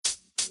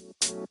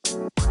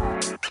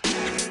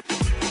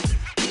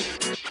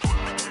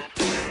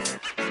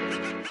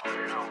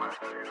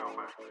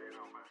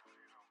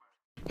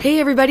Hey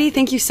everybody,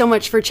 thank you so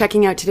much for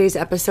checking out today's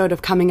episode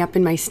of Coming Up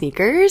in My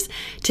Sneakers.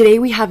 Today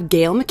we have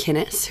Gail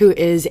McInnes, who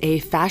is a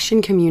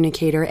fashion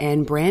communicator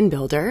and brand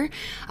builder,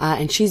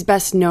 and she's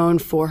best known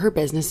for her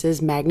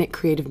businesses Magnet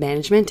Creative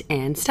Management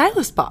and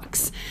Stylist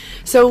Box.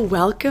 So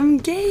welcome,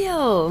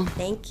 Gail.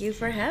 Thank you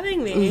for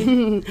having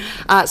me.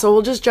 So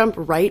we'll just jump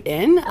right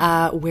in.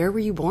 Where were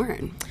you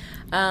born?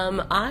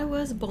 I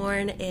was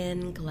born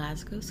in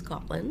Glasgow,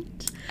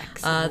 Scotland.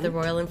 The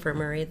Royal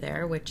Infirmary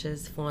there, which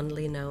is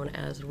fondly known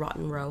as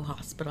Rotten Row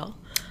Hospital.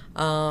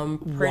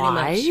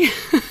 Why?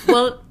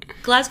 Well,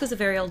 Glasgow's a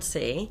very old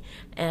city,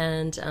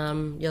 and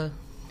you'll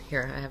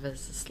hear I have a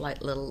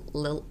slight little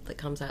lilt that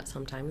comes out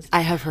sometimes.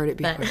 I have heard it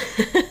before.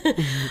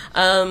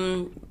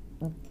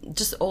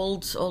 Just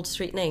old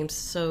street names.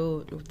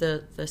 So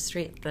the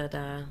street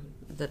that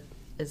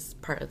is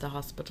part of the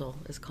hospital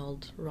is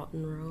called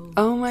Rotten Row.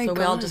 Oh my God. So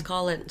we all just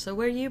call it, so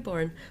where are you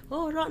born?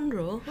 Oh, Rotten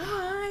Row. Oh,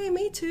 hi,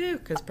 me too.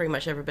 Because pretty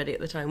much everybody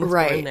at the time was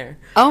born there.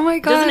 Oh my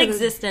God. Doesn't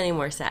exist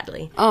anymore,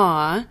 sadly.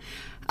 Aw.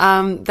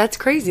 That's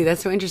crazy.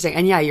 That's so interesting.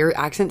 And yeah, your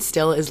accent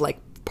still is like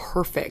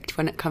perfect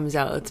when it comes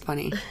out. It's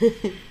funny.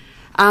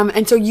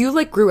 And so you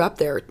like grew up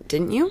there,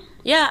 didn't you?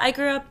 Yeah, I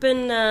grew up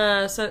in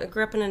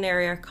an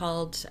area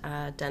called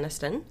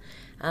Denniston.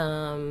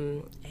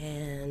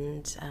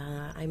 And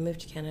I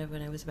moved to Canada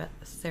when I was about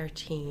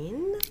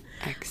 13.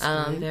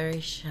 Excellent.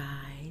 Very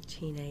shy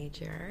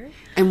teenager.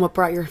 And what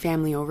brought your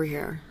family over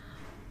here?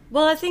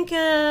 Well, I think,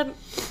 I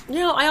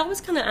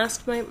always kind of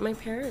asked my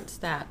parents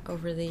that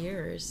over the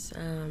years.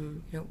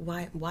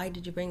 Why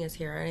did you bring us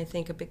here? And I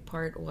think a big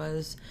part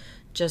was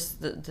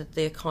just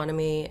the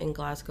economy in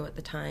Glasgow at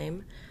the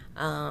time.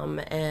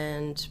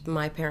 And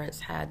my parents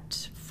had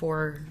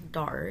 4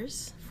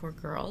 daughters, 4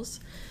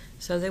 girls.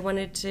 So they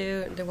wanted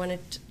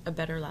a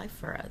better life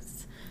for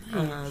us.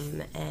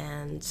 Nice.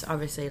 And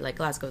obviously, like,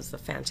 Glasgow is a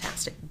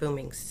fantastic,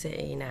 booming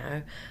city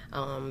now.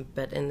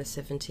 But in the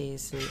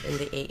 70s and in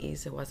the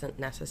 80s, it wasn't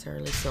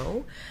necessarily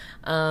so.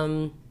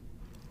 And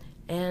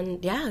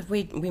yeah,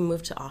 we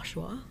moved to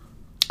Oshawa.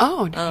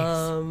 Oh,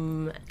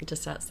 nice.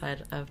 Just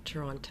outside of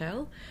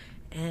Toronto.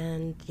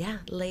 And yeah,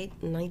 late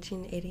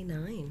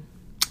 1989.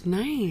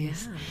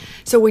 Nice. Yeah.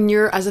 So when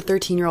as a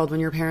 13-year-old,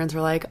 when your parents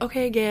were like,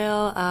 okay,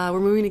 Gail,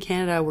 we're moving to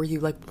Canada, were you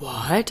like,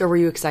 what? Or were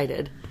you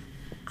excited?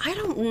 I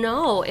don't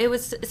know.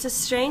 It's a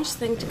strange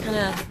thing to kind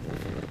of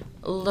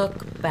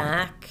look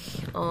back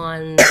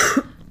on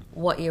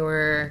what you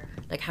were,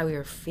 like how you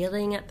were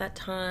feeling at that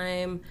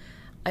time.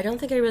 I don't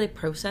think I really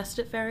processed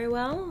it very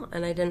well,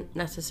 and I didn't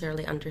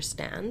necessarily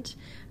understand.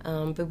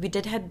 But we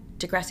did have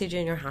Degrassi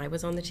Junior High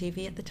was on the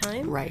TV at the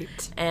time.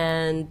 Right.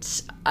 And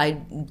I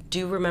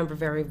do remember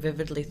very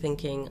vividly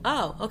thinking,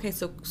 oh, okay,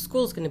 so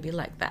school's going to be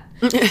like that.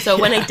 So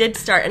when I did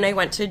start, and I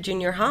went to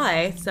junior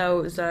high, so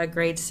it was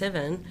grade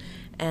 7,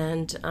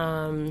 and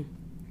 7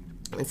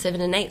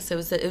 and 8, so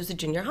it was a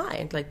junior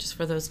high, like just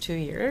for those 2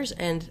 years,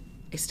 and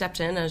I stepped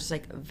in and I was just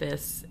like,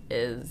 this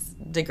is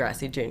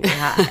Degrassi Junior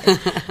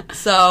High.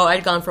 So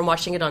I'd gone from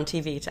watching it on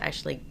TV to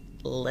actually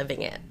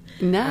living it.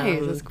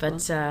 Nice. That's cool.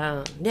 But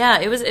yeah,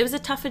 it was a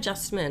tough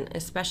adjustment,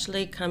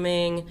 especially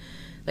coming,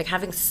 like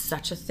having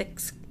such a thick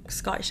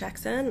Scottish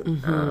accent.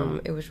 Mm-hmm.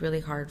 It was really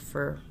hard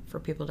for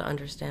people to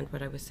understand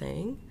what I was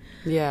saying.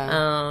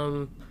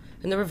 Yeah.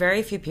 And there were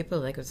very few people,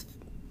 like it was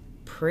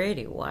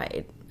pretty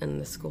wide in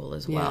the school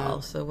as well.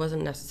 Yeah. So it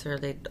wasn't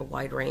necessarily a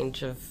wide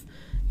range of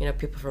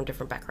people from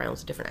different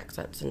backgrounds, different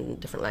accents, and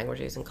different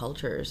languages and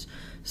cultures.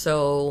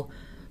 So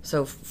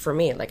for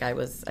me, like I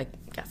was, I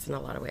guess, in a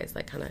lot of ways,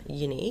 like kind of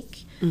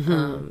unique.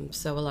 Mm-hmm.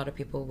 So a lot of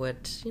people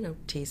would,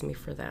 tease me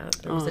for that.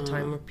 There was a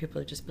time where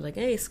people would just be like,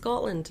 "Hey,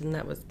 Scotland," and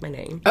that was my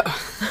name.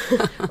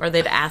 Oh. Or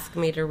they'd ask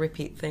me to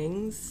repeat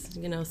things,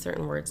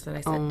 certain words that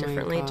I said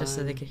differently, just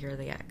so they could hear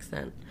the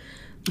accent.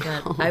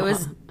 But I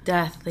was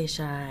deathly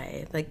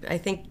shy. Like, I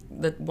think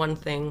that one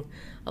thing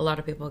a lot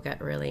of people get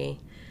really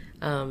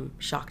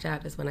shocked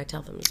at is when I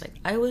tell them, it's like,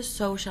 I was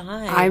so shy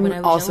when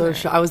I was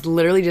younger. I was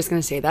literally just going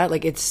to say that.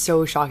 Like, it's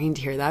so shocking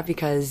to hear that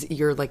because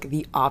you're like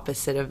the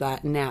opposite of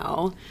that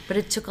now. But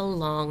it took a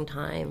long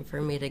time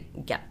for me to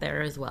get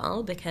there as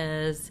well,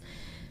 because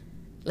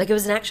like it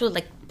was an actual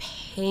like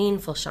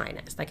painful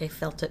shyness. Like I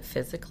felt it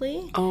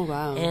physically. Oh,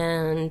 wow.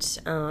 And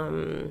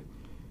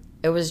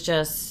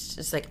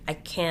it's like, I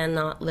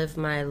cannot live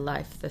my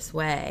life this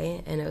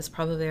way. And it was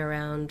probably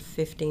around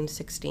 15,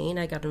 16,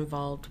 I got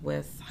involved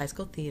with high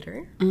school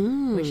theater,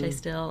 which I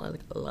still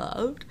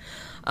loved.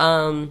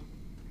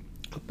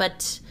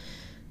 But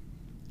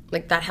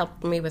like that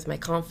helped me with my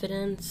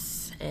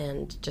confidence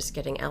and just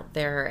getting out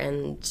there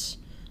and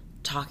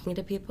talking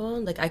to people.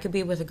 Like I could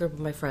be with a group of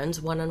my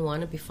friends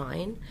one-on-one and be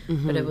fine.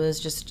 Mm-hmm. But it was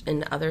just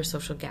in other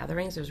social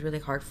gatherings, it was really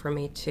hard for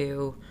me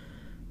to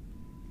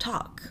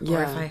talk,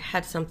 or if I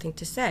had something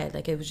to say,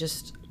 like it was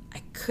just,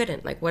 I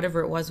couldn't, like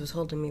whatever it was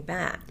holding me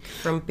back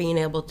from being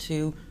able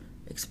to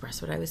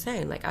express what I was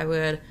saying. Like I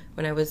would,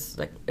 when I was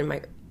like in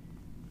my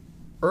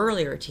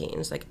earlier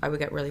teens, like I would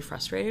get really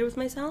frustrated with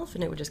myself,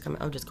 and it would just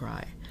I would just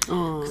cry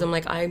because I'm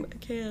like, I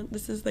can't.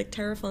 This is like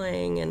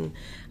terrifying.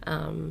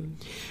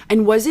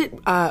 And was it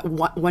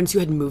once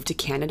you had moved to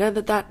Canada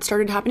that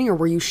started happening, or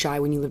were you shy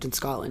when you lived in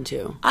Scotland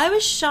too? I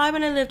was shy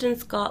when I lived in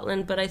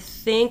Scotland, but I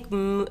think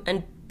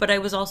but I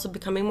was also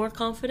becoming more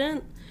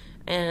confident,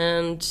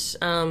 and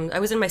I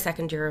was in my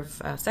second year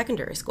of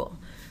secondary school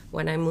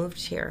when I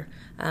moved here.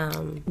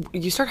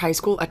 You start high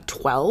school at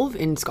 12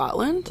 in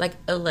Scotland? Like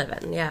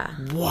 11, yeah.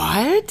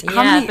 What?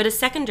 Yeah, but it's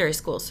secondary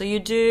school. So you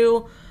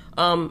do,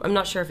 I'm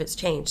not sure if it's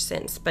changed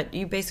since, but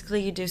you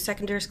do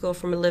secondary school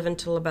from 11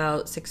 till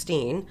about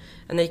 16,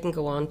 and then you can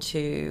go on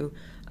to,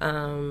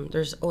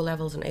 there's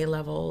O-levels and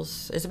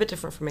A-levels. It's a bit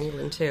different from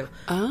England too.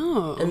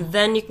 Oh. And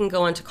then you can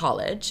go on to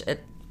college at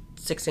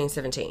 16,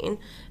 17,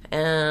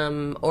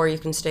 or you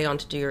can stay on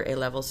to do your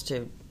A-levels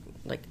to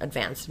like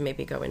advanced,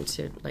 maybe go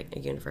into like a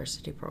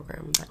university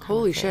program.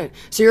 Holy shit.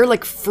 So you're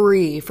like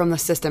free from the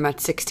system at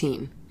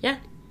 16. Yeah.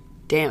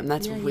 Damn,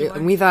 that's real.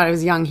 And we thought I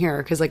was young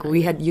here because like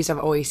we used to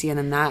have OAC and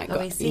then that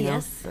OAC,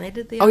 yes. I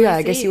did the OACs. Oh yeah,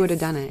 I guess you would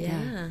have done it.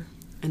 Yeah.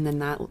 And then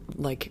that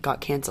like got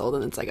canceled,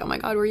 and it's like, oh my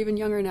god, we're even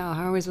younger now.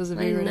 How are we supposed to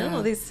figure it out? I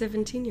know, these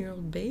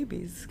 17-year-old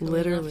babies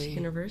going off to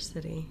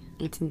university.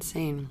 It's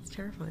insane. It's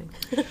terrifying.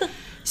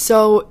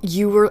 So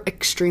you were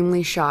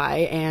extremely shy,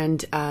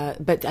 and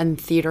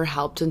theater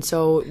helped, and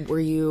so were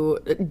you?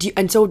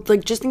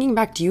 Like just thinking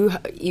back,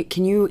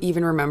 can you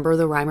even remember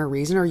the rhyme or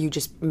reason, or you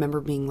just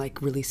remember being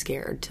like really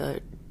scared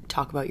to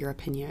talk about your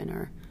opinion?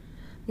 Or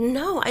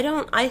no, I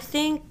don't. I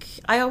think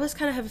I always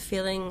kind of have a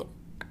feeling.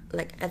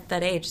 Like at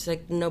that age, it's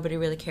like nobody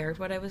really cared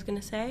what I was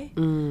gonna say.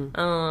 This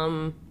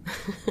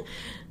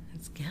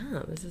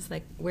is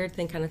like weird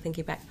thing, kind of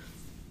thinking back.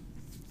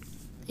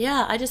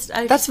 Yeah, I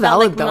that's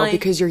valid though,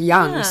 because you're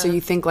young, so you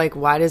think like,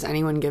 why does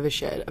anyone give a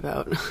shit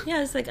about?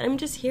 Yeah, it's like I'm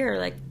just here,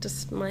 like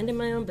just minding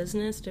my own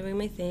business, doing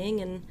my thing,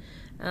 and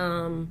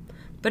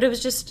but it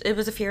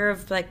was a fear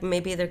of like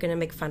maybe they're gonna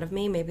make fun of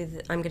me, maybe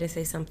I'm gonna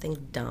say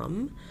something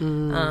dumb,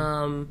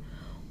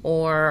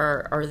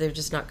 or they're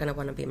just not gonna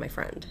want to be my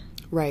friend.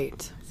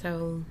 Right.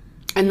 So,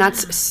 and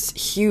that's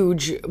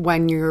huge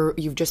when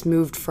you've just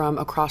moved from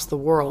across the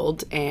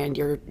world and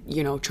you're,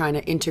 trying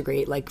to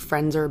integrate. Like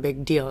friends are a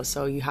big deal,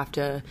 so you have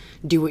to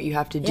do what you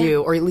have to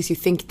do, or at least you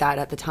think that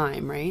at the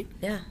time, right?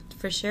 Yeah,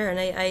 for sure. And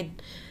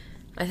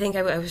I think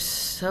I was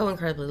so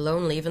incredibly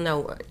lonely, even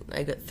though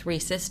I got 3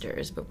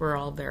 sisters, but we're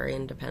all very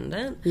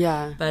independent.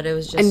 Yeah. But it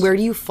was just... And where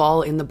do you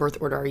fall in the birth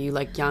order? Are you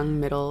like young,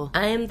 middle?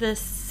 I am the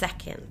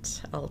second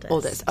oldest.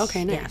 Oldest.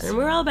 Okay, nice. Yeah, and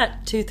we're all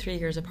about 2-3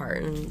 years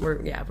apart, and we're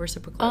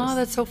super close. Oh,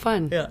 that's so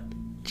fun. Yeah.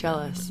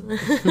 Jealous.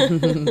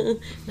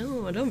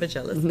 No, don't be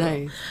jealous.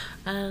 Nice.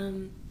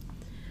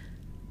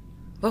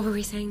 What were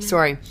we saying now?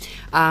 Sorry.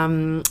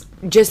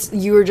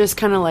 You were just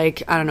kind of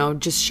like, I don't know,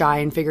 just shy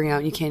and figuring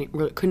out you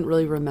couldn't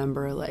really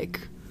remember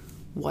like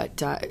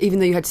what, even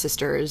though you had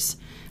sisters,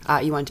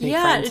 you wanted to make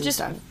friends and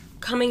stuff.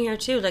 Coming here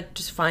too, like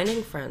just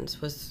finding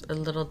friends was a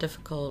little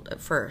difficult at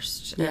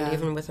first. Yeah. And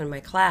even within my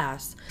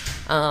class,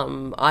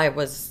 I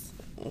was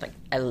like,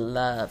 I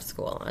love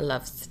school. I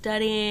love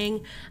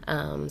studying.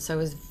 So I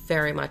was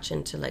very much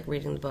into like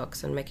reading the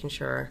books and making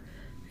sure,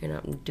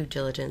 due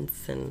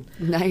diligence and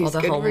all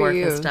the homework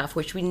and stuff,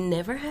 which we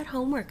never had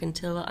homework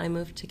until I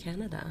moved to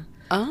Canada.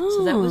 Oh.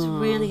 So that was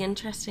really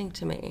interesting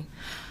to me.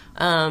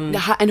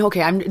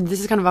 This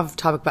is kind of off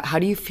topic, but how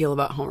do you feel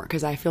about homework?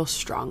 Because I feel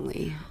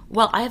strongly.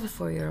 Well, I have a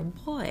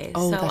 4-year-old boy.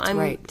 Oh, so that's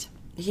right.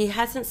 He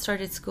hasn't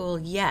started school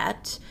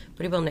yet,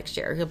 but he will next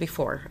year. He'll be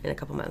 4 in a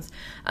couple months.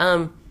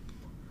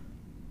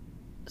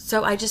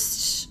 So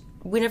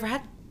we never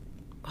had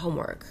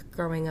homework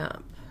growing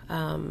up.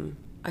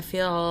 I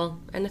feel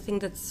anything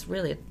that's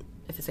really,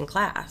 if it's in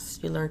class,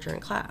 you learn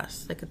during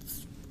class. Like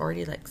it's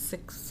already like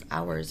 6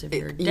 hours of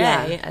your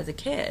day as a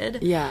kid.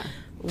 Yeah.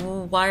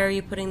 Why are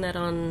you putting that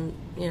on,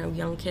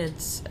 young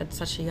kids at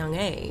such a young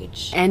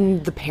age?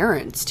 And the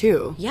parents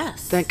too.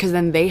 Yes. Because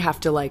then they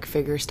have to like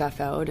figure stuff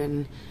out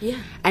and. Yeah.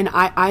 And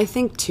I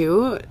think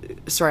too.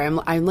 Sorry,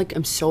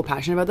 I'm so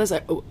passionate about this.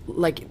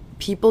 Like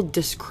people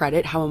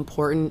discredit how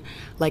important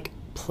like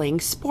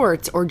playing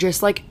sports or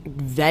just like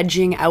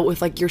vegging out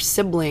with like your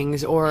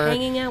siblings or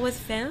hanging out with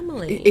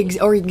family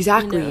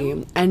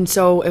exactly. And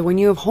so when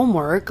you have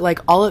homework, like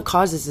all it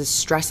causes is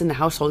stress in the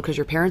household because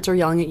your parents are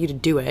yelling at you to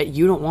do it.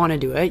 You don't want to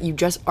do it. You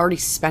just already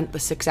spent the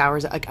 6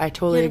 hours. Like I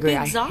totally agree.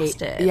 Be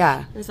exhausted.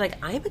 It's like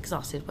I'm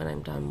exhausted when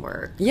I'm done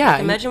work. Yeah.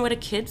 Like, imagine what a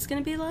kid's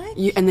gonna be like.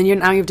 And then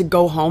now you have to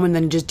go home and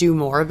then just do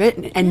more of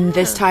it. And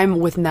this time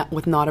with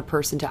not a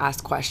person to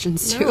ask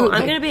questions to. No,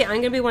 I'm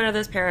gonna be one of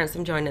those parents.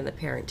 I'm joining the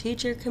parent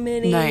teacher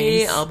committee.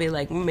 Nice. I'll be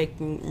like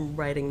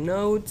writing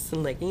notes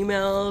and like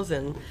emails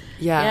and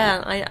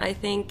I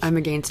think I'm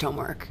against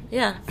homework.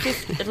 Yeah,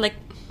 like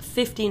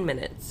 15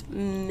 minutes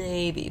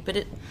maybe, but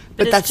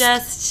it's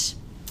just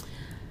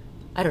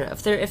I don't know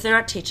if they're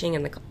not teaching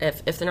and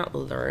if they're not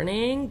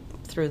learning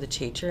through the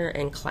teacher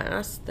in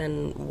class,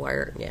 then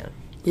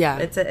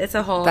it's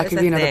a whole that could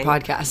be another thing.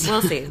 Podcast.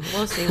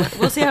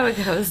 We'll see how it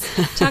goes.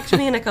 Talk to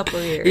me in a couple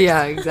of years.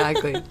 Yeah,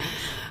 exactly.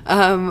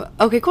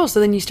 Okay, cool. So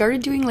then you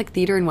started doing like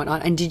theater and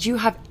whatnot. And did you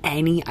have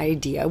any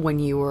idea when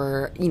you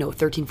were,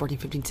 13, 14,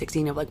 15,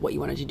 16 of like what you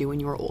wanted to do when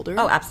you were older?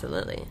 Oh,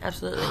 absolutely.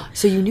 Absolutely.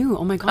 So you knew,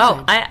 oh my God.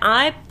 Oh,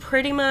 I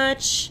pretty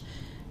much,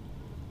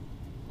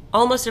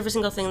 almost every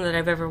single thing that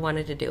I've ever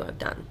wanted to do, I've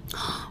done.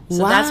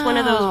 So that's one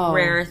of those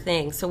rare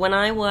things. So when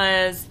I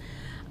was,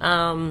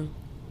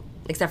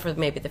 except for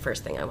maybe the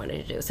first thing I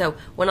wanted to do. So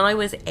when I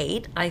was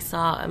 8, I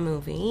saw a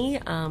movie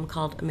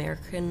called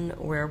American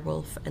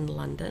Werewolf in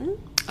London.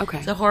 Okay.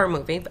 It's a horror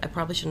movie. I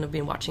probably shouldn't have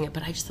been watching it,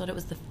 but I just thought it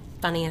was the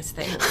funniest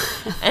thing.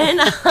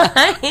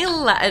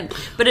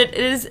 But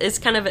it's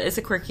kind of, it's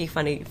a quirky,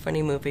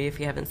 funny movie if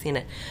you haven't seen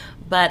it.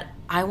 But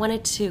I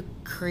wanted to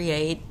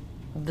create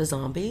the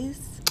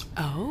zombies.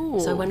 Oh.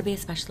 So I want to be a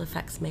special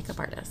effects makeup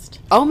artist.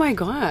 Oh my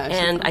gosh.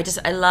 And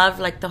I love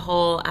like the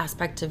whole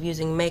aspect of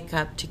using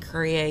makeup to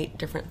create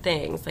different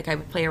things. Like I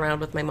would play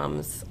around with my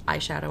mom's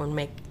eyeshadow and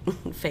make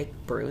fake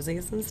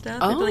bruises and stuff.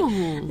 Oh.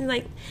 I'd be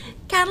like,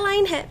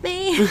 Caroline hit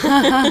me.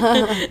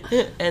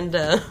 And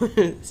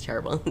it's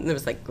terrible. There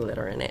was like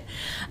glitter in it.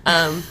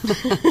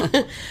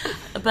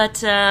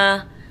 But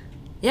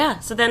yeah,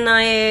 so then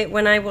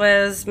when I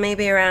was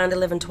maybe around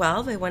 11,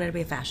 12, I wanted to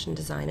be a fashion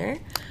designer.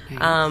 Nice.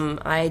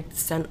 I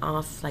sent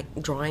off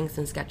like drawings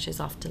and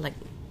sketches off to like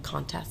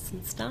contests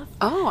and stuff.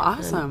 Oh,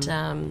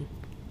 awesome.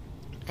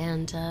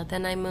 And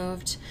then I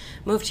moved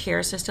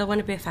here, so I still want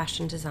to be a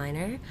fashion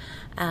designer.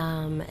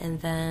 And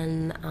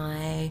then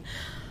I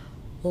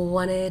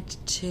wanted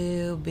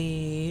to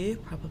be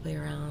probably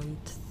around,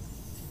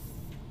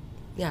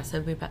 so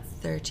it'd be about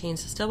 13.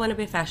 So still want to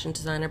be a fashion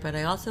designer, but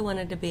I also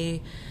wanted to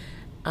be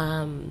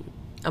a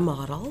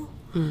model.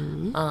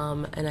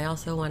 Mm-hmm. And I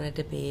also wanted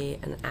to be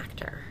an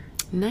actor.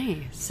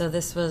 Nice. So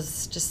this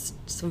was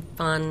just some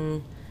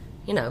fun,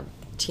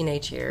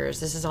 teenage years.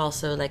 This is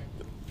also like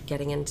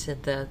getting into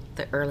the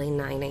early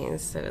 90s.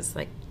 So it was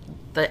like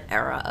the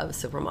era of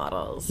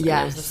supermodels.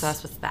 Yes. I was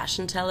obsessed with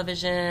fashion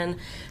television.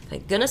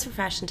 Thank goodness for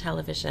fashion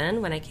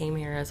television when I came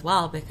here as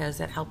well, because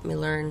it helped me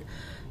learn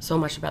so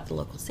much about the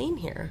local scene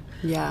here.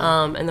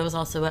 Yeah. And there was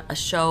also a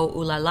show,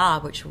 Ooh La La,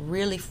 which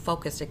really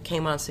focused. It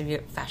came on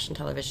fashion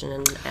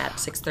television at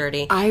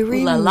 6:30. I remember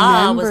Ooh La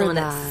La was on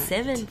that. at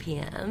 7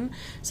 p.m.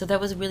 So that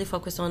was really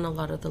focused on a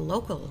lot of the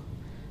local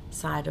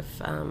side of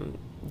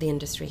the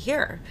industry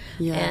here.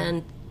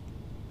 Yeah.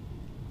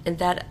 And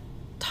that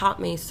taught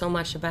me so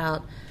much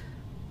about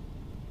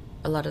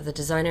a lot of the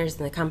designers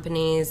and the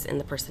companies and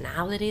the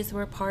personalities that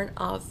were part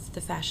of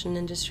the fashion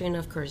industry. And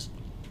of course,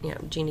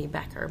 Jeannie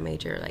Becker,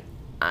 major like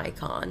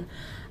icon.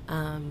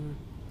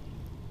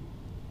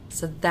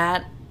 So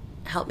that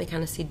helped me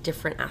kind of see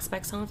different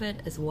aspects of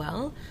it as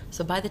well.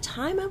 So by the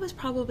time I was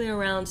probably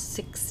around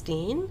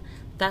 16,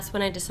 that's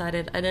when I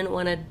decided I didn't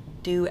want to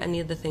do any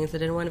of the things. I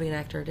didn't want to be an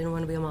actor. I didn't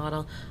want to be a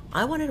model.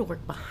 I wanted to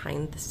work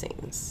behind the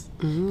scenes.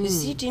 You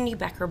see Jeannie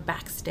Becker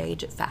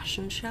backstage at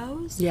fashion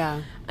shows.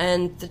 Yeah.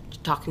 And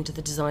talking to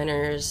the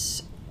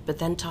designers, but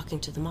then talking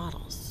to the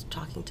models,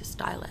 talking to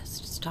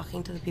stylists,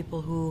 talking to the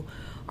people who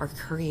are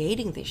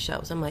creating these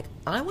shows. I'm like,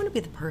 I want to be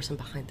the person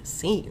behind the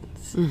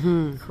scenes,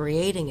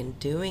 creating and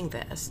doing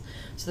this.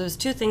 So there's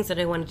two things that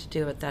I wanted to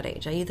do at that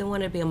age. I either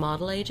wanted to be a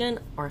model agent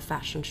or a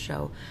fashion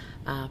show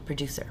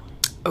producer.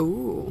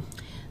 Oh.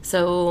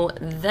 So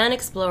then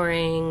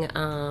exploring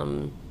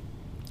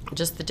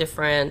just the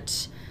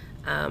different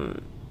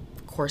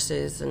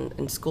courses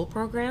and school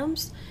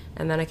programs,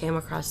 and then I came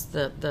across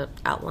the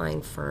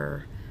outline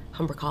for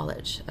Humber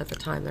College at the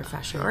time. Their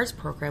fashion arts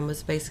program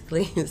was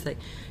basically, it's like,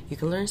 you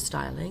can learn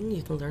styling,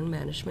 you can learn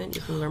management,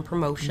 you can learn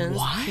promotions,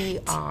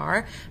 What?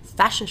 PR,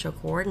 fashion show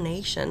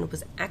coordination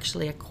was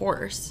actually a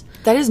course.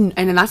 That is,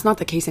 and that's not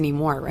the case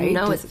anymore, right?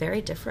 No, it's very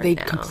different They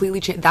now.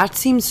 completely changed. That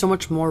seems so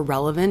much more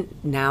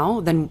relevant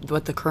now than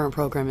what the current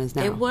program is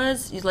now. It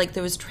was like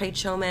there was trade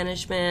show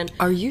management.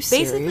 Are you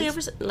Basically,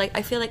 serious?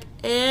 I feel like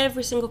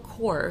every single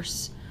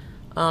course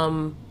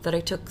that I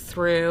took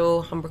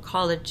through Humber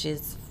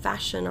College's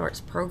fashion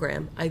arts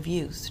program, I've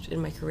used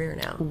in my career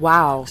now.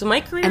 Wow. So my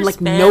career and like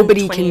spanned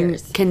nobody 20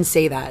 years. can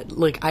say that.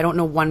 Like I don't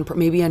know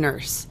maybe a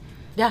nurse.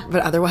 Yeah.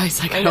 But otherwise,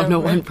 like I don't know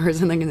one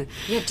person that can.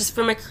 Yeah, just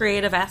from a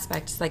creative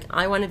aspect, it's like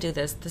I want to do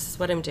this. This is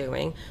what I'm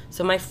doing.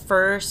 So my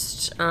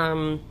first.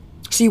 So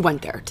you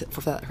went there for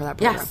that program.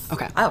 Yes.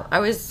 Okay. Oh, I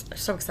was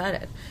so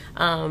excited.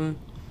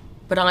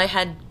 But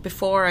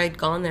before I'd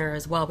gone there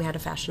as well, we had a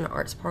fashion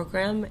arts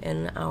program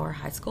in our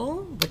high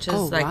school, which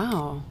is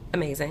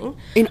amazing.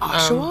 In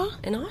Oshawa?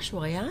 In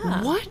Oshawa,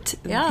 yeah. What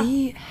Yeah.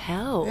 the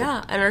hell?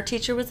 Yeah, and our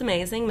teacher was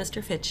amazing,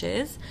 Mr.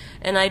 Fitches.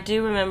 And I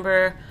do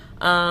remember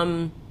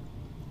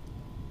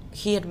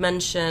he had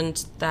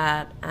mentioned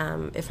that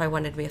if I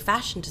wanted to be a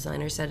fashion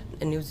designer,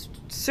 and he was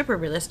super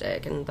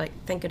realistic, and like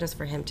thank goodness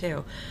for him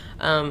too.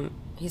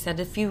 He said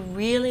if you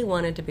really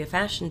wanted to be a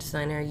fashion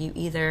designer, you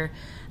either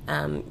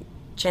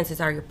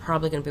chances are you're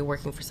probably going to be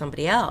working for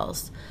somebody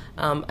else,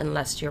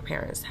 unless your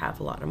parents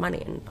have a lot of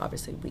money, and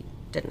obviously we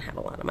didn't have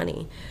a lot of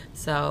money.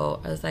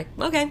 So I was like,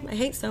 okay, I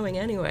hate sewing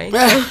anyway.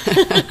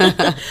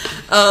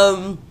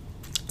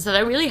 So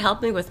that really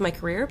helped me with my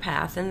career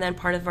path. And then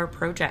part of our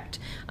project,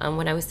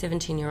 when I was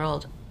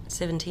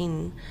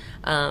 17,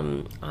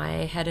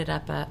 I headed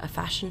up a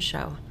fashion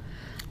show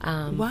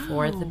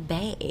for the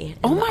Bay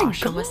in the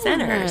Oshawa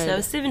Center. So I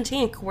was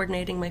 17,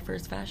 coordinating my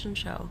first fashion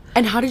show.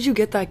 And how did you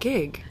get that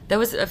gig? That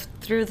was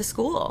through the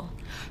school.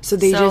 So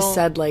they just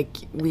said, like,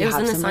 we have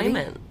somebody? It was an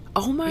assignment.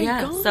 Oh my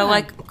God. So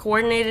I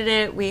coordinated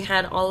it. We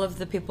had all of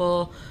the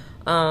people,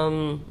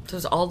 so it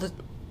was all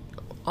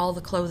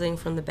the clothing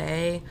from the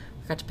Bay.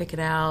 We got to pick it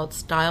out,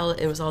 style.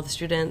 It was all the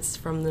students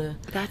from the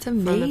That's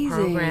amazing. from the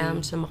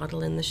program to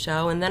model in the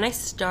show. And then I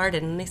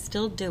started, and they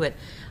still do it.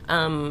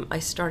 I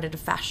started a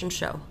fashion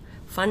show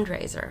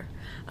fundraiser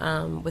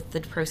with the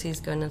proceeds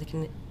going to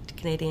the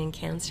Canadian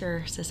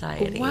Cancer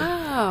Society.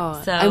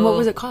 Wow. So, and what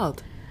was it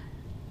called?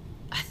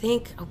 I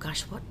think, oh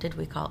gosh, what did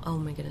we call? Oh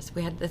my goodness,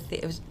 we had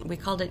we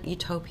called it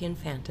Utopian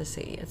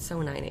Fantasy. It's so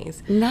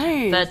 90s.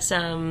 Nice. But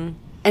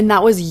and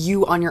that was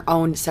you on your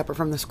own, separate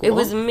from the school? It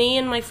was me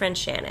and my friend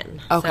Shannon.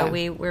 Okay. So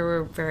we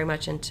were very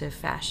much into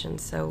fashion.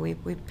 So we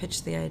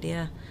pitched the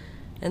idea,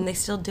 and they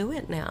still do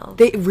it now.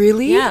 They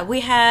really? Yeah,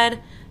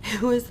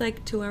 it was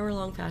like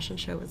 2-hour-long fashion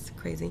show. It was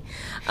crazy.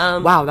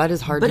 Wow, that is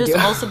hard to do.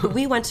 But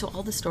we went to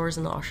all the stores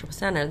in the Oshawa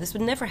Center. This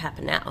would never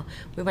happen now.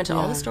 We went to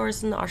all the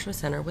stores in the Oshawa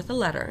Center with a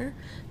letter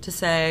to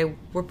say,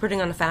 we're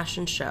putting on a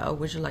fashion show.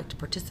 Would you like to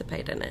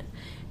participate in it?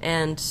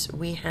 And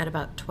we had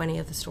about 20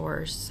 of the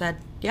stores said,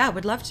 yeah,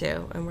 we'd love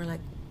to. And we're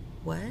like,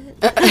 what?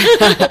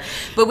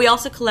 But we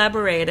also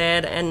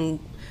collaborated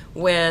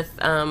with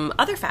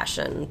other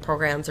fashion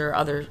programs or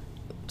other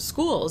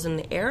schools in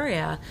the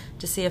area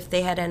to see if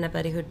they had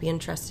anybody who'd be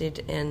interested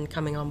in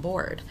coming on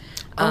board.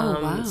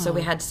 Wow. So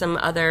we had some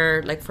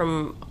other, like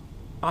from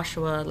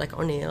Oshawa, like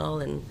O'Neill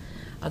and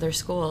other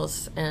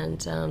schools, and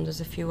there's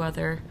a few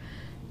other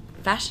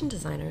fashion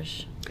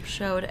designers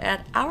showed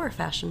at our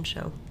fashion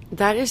show.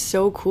 That is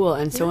so cool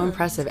and so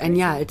impressive. And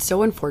yeah, it's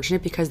so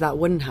unfortunate because that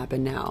wouldn't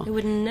happen now. It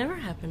would never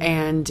happen.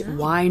 And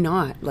why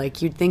not?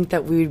 Like, you'd think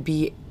that we would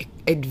be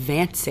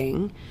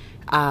advancing.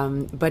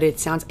 But it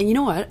sounds, and you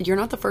know what? You're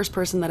not the first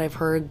person that I've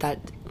heard that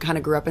kind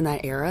of grew up in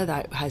that era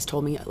that has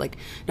told me, like,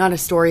 not a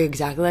story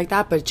exactly like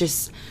that, but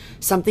just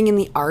something in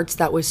the arts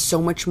that was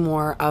so much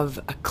more of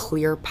a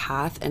clear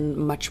path and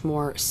much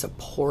more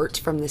support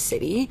from the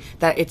city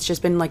that it's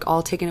just been, like,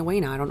 all taken away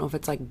now. I don't know if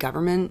it's, like,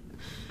 government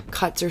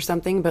cuts or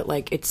something, but,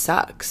 like, it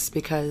sucks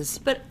because...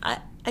 But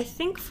I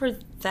think for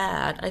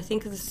that, I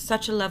think there's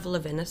such a level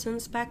of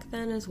innocence back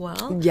then as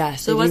well.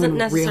 Yes, so it wasn't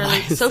necessarily...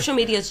 realize. Social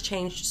media has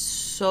changed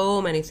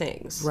so many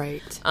things.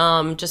 Right.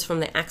 Just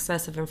from the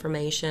access of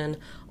information,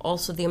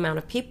 also the amount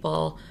of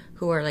people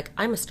who are like,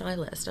 I'm a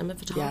stylist, I'm a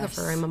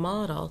photographer, I'm a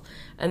model.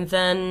 And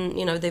then,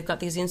 you know, they've got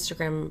these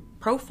Instagram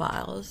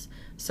profiles.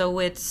 So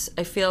it's,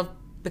 I feel,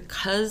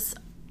 because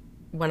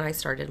when I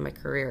started my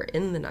career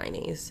in the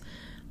 90s,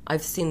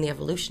 I've seen the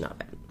evolution of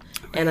it.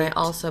 Right. And I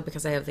also,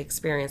 because I have the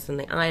experience and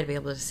the eye to be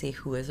able to see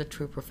who is a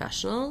true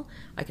professional,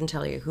 I can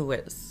tell you who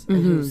is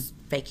and who's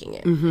faking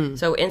it.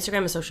 So Instagram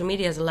and social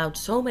media has allowed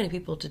so many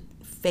people to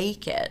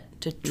fake it,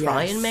 to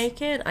try and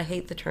make it. I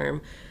hate the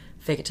term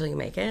fake it till you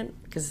make it,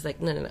 because it's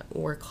like, no,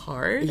 work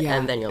hard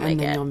and then you'll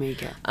make it.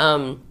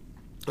 And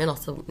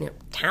also, you know,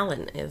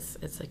 talent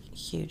it's like a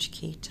huge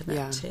key to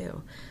that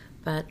too.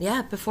 But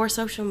yeah, before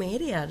social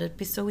media, it'd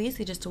be so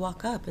easy just to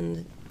walk up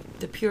and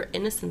the pure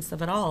innocence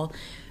of it all.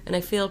 And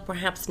I feel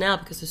perhaps now,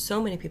 because there's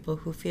so many people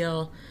who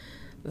feel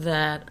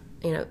that,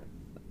 you know,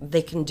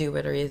 they can do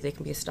it or they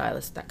can be a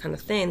stylist, that kind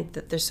of thing,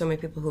 that there's so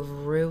many people who have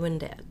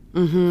ruined it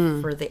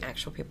for the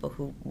actual people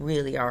who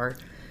really are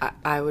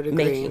I would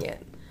agree. Making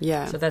it.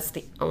 Yeah. So that's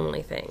the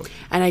only thing.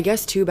 And I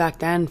guess, too, back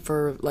then,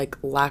 for, like,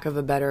 lack of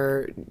a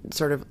better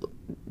sort of,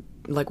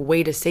 like,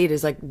 way to say it,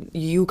 is, like,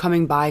 you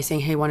coming by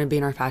saying, hey, want to be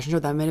in our fashion show,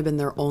 that might have been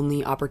their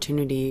only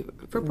opportunity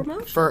for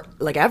promotion. For,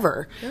 like,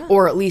 ever. Yeah.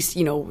 Or at least,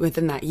 you know,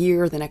 within that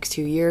year, the next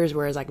 2 years,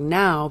 whereas, like,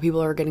 now,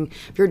 people are getting,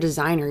 if you're a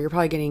designer, you're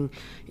probably getting,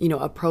 you know,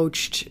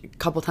 approached a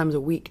couple times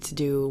a week to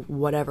do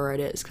whatever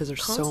it is, because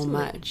there's so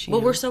much.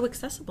 Well, we're so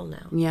accessible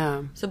now.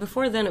 Yeah. So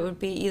before then, it would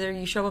be either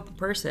you show up in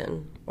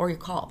person or you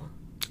call.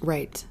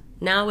 Right.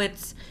 Now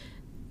it's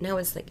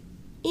like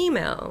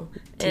email,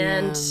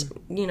 and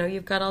you know,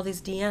 you've got all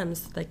these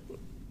DMs like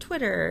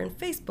Twitter and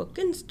Facebook,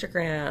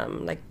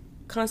 Instagram, like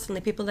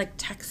constantly people like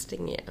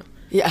texting you.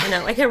 Yeah. You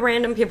know, I get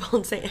random people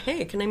and say,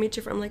 "Hey, can I meet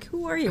you?" I'm like,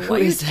 "Who are you? Why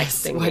are you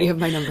texting me? Why do you have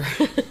my number?"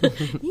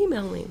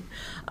 Email me.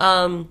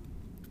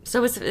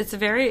 So it's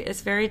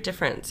very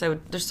different. So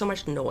there's so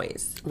much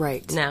noise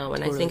now,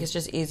 and I think it's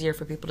just easier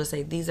for people to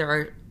say, these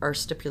are our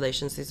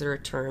stipulations, these are our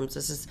terms,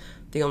 this is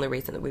the only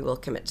reason that we will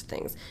commit to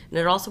things. And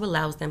it also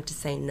allows them to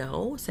say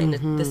no, saying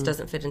that this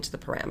doesn't fit into the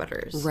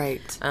parameters.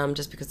 Right.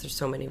 Just because there's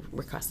so many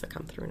requests that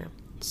come through now.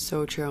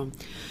 So true.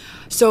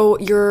 So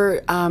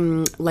you're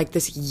like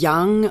this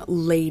young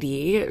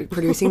lady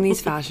producing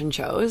these fashion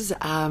shows,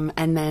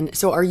 and then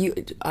so are you?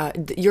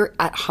 You're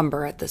at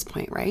Humber at this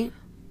point, right?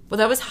 Well,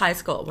 that was high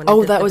school when I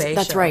did the Bay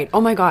that's show. right. Oh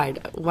my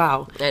God!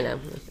 Wow. I know,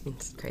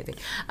 it's crazy.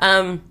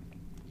 So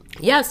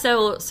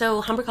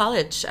Humber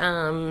College.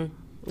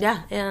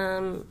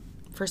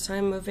 first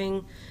time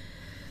moving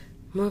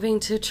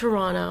to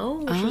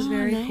Toronto, which was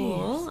very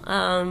cool.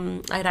 I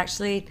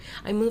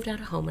moved out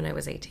of home when I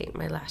was 18,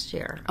 my last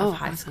year of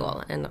high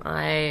school, and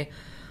I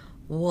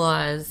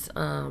was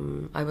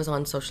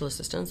on social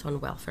assistance, on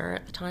welfare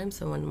at the time.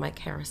 So when Mike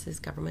Harris's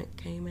government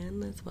came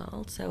in as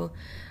well, so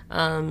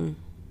so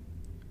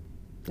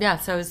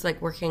I was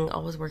like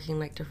always working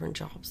like different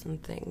jobs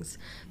and things.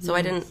 So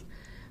I didn't.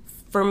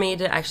 For me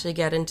to actually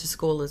get into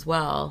school as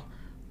well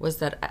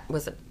was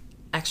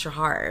extra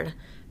hard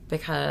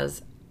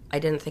because I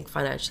didn't think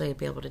financially I'd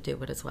be able to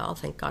do it as well.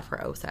 Thank God for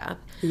OSAP.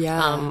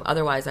 Yeah.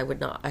 Otherwise, I would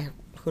not.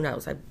 Who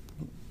knows? I'd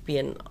be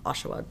in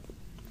Oshawa,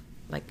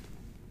 like,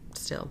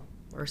 still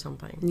or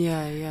something.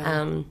 Yeah,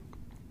 yeah.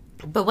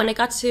 But when I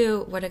got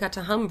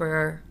to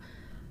Humber,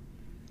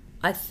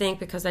 I think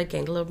because I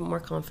gained a little bit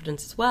more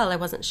confidence as well, I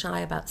wasn't shy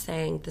about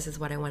saying this is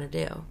what I want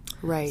to do.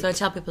 Right. So I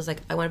tell people, it's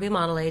like, I want to be a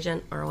model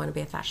agent or I want to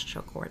be a fashion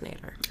show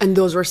coordinator. And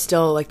those were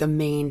still like the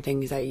main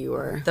things that you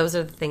were... Those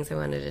are the things I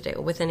wanted to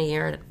do. Within a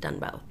year, I'd done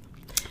both.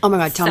 Oh my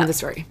God, tell me the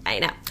story. I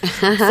know.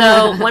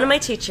 So one of my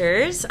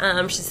teachers,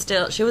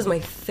 she was my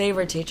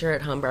favorite teacher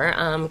at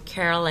Humber,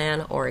 Carol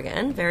Ann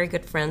Oregon, very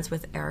good friends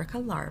with Erica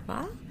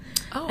Larva.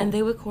 Oh. And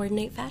they would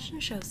coordinate fashion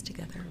shows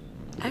together.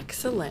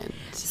 Excellent.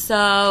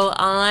 So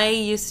I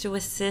used to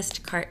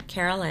assist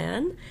Carol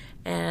Ann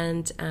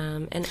and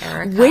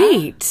Erica.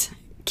 Wait,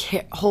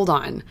 hold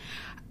on.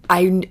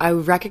 I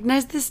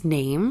recognize this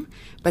name,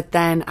 but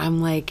then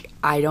I'm like,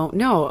 I don't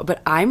know.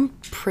 But I'm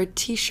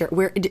pretty sure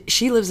where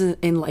she lives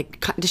in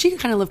like. Does she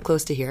kind of live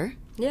close to here?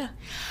 Yeah.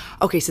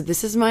 Okay, so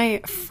this is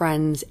my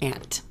friend's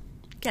aunt.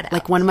 Get out.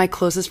 Like one of my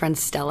closest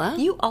friends, Stella.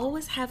 You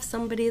always have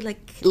somebody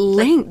linked.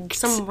 Like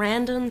some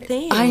random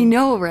thing. I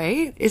know,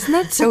 right? Isn't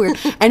that so weird?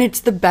 And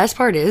it's the best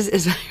part is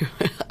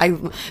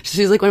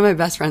she's like one of my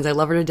best friends. I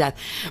love her to death.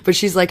 But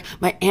she's like,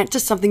 my aunt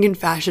does something in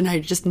fashion.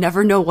 I just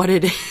never know what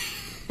it is.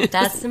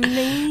 That's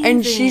amazing.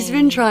 And she's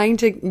been trying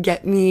to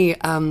get me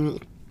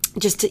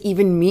just to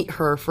even meet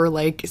her for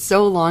like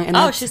so long.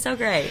 And she's so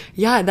great.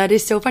 Yeah, that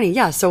is so funny.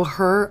 Yeah, so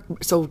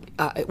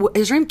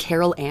is her name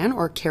Carol Ann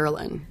or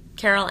Carolyn?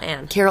 Carol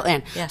Ann. Carol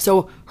Ann. Yeah.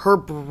 So her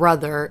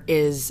brother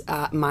is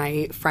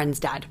my friend's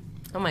dad.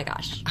 Oh my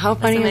gosh. How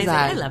funny is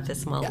that? I love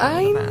this small world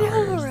I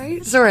know,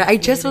 right? Sorry, I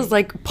just was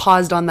like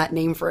paused on that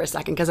name for a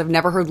second because I've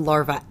never heard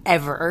Larva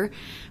ever,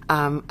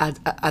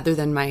 other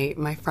than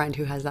my friend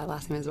who has that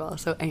last name as well.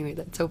 So anyway,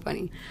 that's so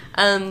funny.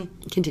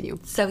 Continue.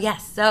 So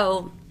yes,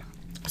 so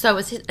I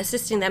was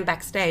assisting them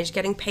backstage,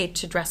 getting paid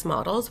to dress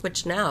models,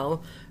 which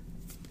now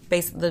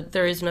basically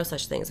there is no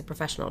such thing as a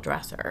professional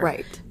dresser.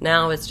 Right.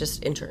 Now it's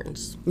just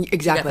interns.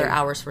 Exactly. To get their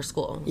hours for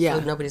school. Yeah.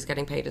 So nobody's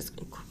getting paid. It's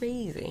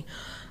crazy.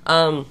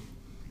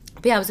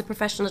 But yeah, I was a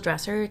professional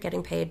dresser,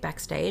 getting paid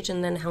backstage,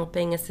 and then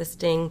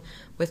assisting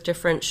with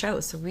different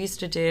shows. So we used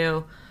to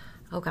do,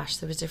 there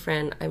was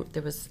different.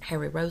 There was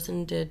Harry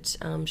Rosen did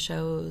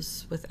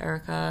shows with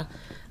Erica,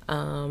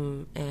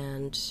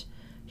 and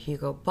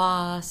Hugo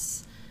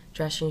Boss,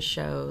 dressing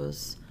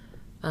shows,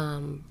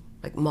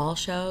 like mall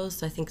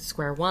shows. I think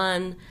Square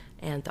One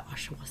and the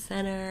Oshawa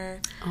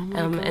Center. Oh my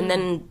God. And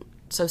then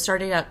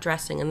started out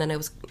dressing, and then I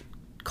was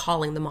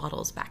calling the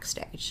models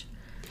backstage.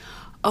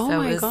 Oh so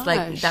my it was gosh.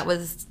 like that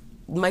was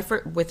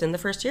within the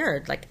first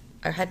year. Like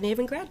I hadn't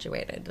even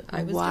graduated.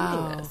 I was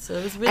doing this, so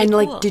it was really cool.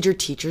 And like, did your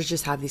teachers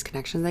just have these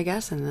connections? I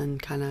guess, and then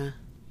kind of.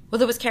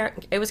 Well, it was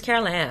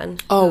Carol Ann.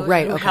 Oh, who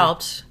right. Who okay.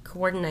 helped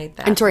coordinate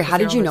that. And sorry, how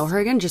did you know her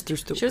again? Just through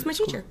school? She was my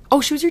teacher.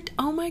 Oh, she was your.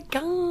 Oh my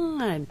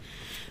God,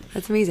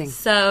 that's amazing.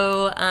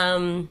 So,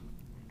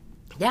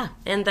 yeah,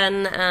 and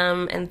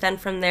then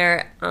from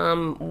there,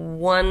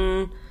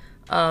 one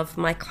of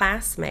my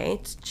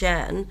classmates,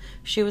 Jen,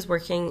 she was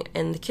working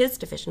in the kids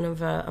division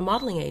of a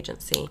modeling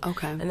agency.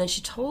 Okay. And then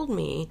she told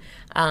me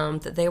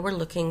that they were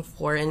looking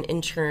for an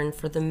intern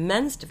for the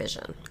men's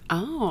division.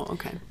 Oh,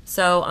 okay.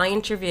 So I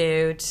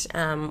interviewed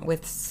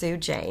with Sue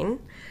Jane,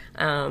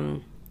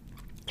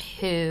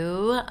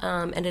 who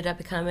ended up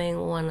becoming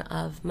one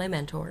of my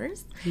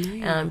mentors.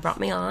 Nice.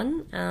 Brought me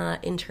on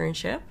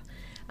internship.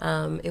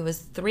 It was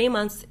 3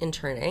 months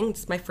interning.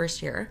 It's my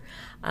first year.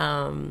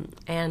 And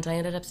I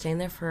ended up staying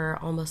there for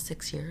almost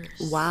 6 years.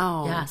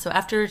 Wow. Yeah. So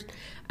after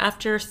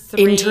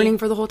 3... Interning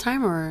for the whole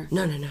time or?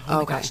 No. Oh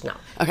my gosh, no.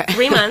 Okay.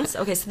 3 months.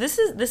 Okay, so this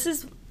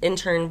is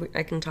intern.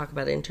 I can talk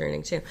about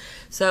interning too.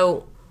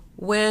 So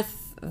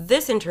with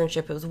this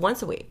internship, it was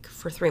once a week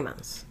for 3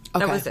 months.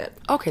 Okay. That was it.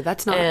 Okay,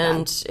 that's not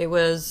And bad. it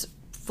was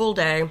full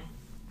day,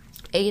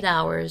 8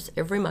 hours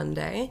every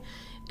Monday.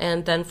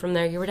 And then from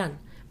there, you were done.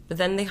 But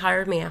then they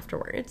hired me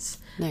afterwards.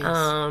 Nice.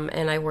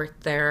 And I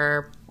worked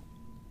there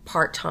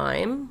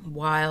part-time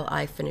while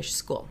I finished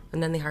school.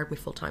 And then they hired me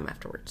full-time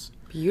afterwards.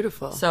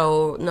 Beautiful.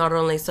 So not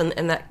only...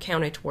 and that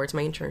counted towards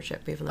my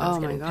internship, even though I was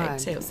getting paid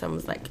too. So I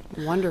was like...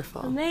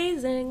 Wonderful.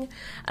 Amazing.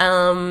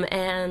 So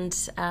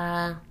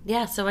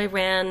I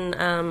ran...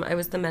 I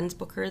was the men's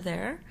booker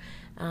there.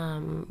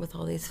 With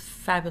all these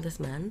fabulous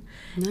men.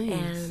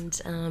 Nice.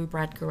 And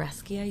Brad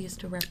Goreski, I used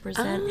to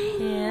represent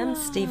him.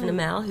 Stephen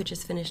Amell, who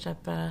just finished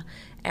up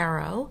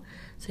Arrow.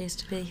 So I used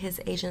to be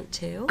his agent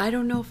too. I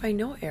don't know if I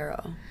know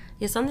Arrow.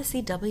 He's on the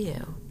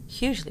CW.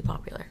 Hugely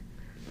popular.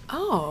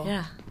 Oh.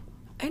 Yeah.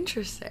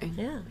 Interesting.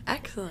 Yeah.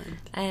 Excellent.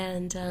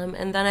 And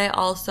then I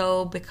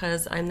also,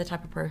 because I'm the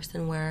type of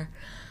person where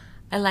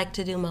I like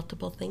to do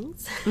multiple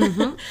things,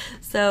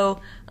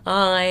 so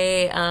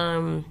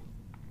I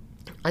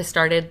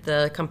started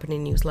the company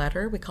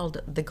newsletter. We called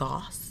it The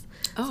Goss.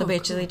 So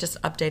basically just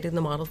updating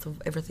the models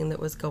of everything that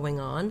was going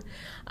on.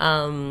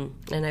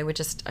 And I would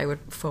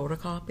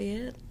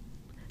photocopy it.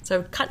 So I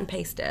would cut and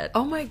paste it.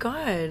 Oh my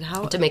God.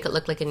 How to make it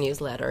look like a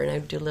newsletter, and I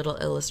would do little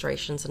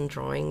illustrations and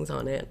drawings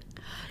on it.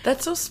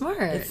 That's so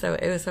smart. It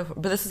was so,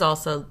 but this is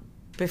also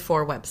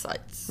before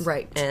websites.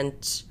 Right.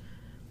 And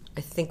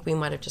I think we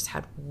might have just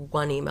had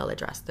one email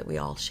address that we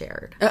all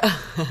shared.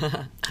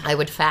 I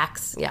would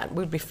fax,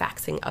 we'd be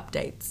faxing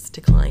updates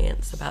to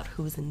clients about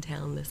who's in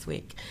town this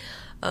week.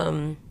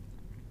 And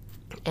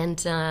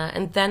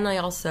then I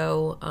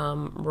also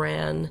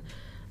ran,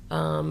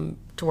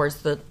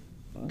 towards the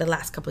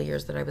last couple of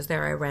years that I was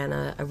there, I ran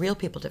a Real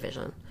People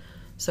division.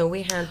 So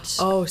we had...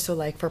 Oh, so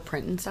like for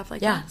print and stuff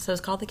like that? Yeah, so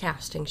it's called The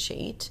Casting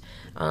Sheet.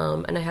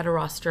 And I had a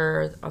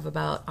roster of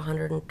about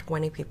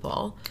 120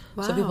 people.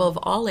 Wow. So people of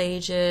all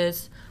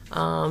ages. We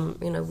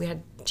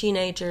had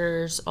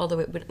teenagers all the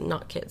way, but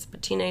not kids,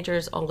 but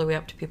teenagers all the way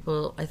up to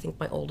people, I think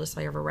my oldest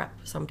I ever rep,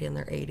 somebody in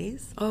their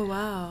 80s. Oh,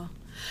 wow.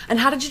 And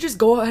how did you just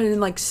go ahead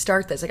and like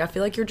start this? Like, I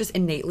feel like you're just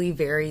innately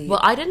very... Well,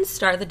 I didn't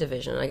start the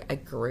division. I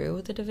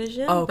grew the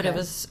division. Oh, okay. But it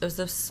was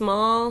a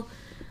small...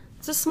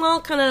 It's a small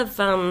kind of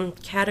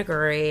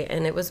category,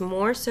 and it was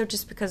more so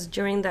just because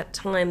during that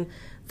time,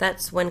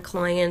 that's when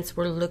clients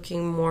were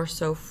looking more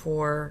so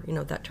for,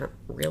 that term,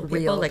 real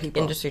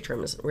people. Industry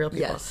terms, real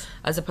people, yes,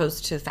 as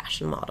opposed to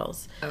fashion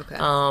models. Okay.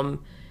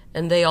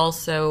 And they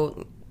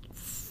also,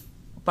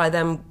 by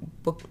them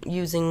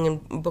using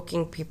and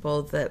booking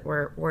people that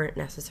weren't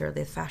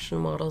necessarily fashion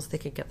models, they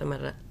could get them at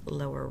a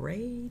lower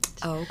rate.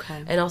 Oh,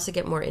 okay. And also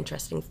get more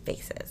interesting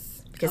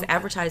faces, because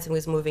advertising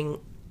was moving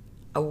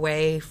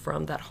away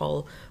from that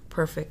whole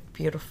perfect,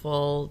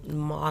 beautiful,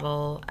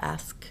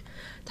 model-esque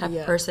type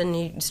of person.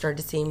 You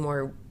started seeing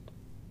more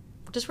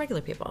just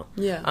regular people.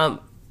 Yeah.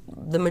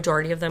 The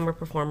majority of them were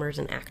performers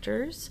and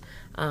actors,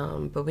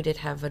 but we did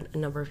have a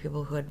number of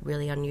people who had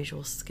really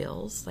unusual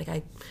skills. Like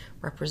I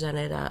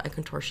represented a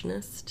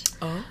contortionist.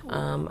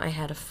 Oh. I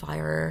had a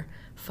fire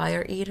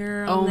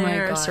eater on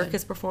there, my God.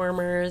 Circus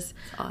performers.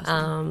 That's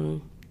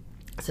awesome.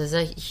 So there's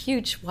a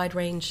huge wide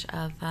range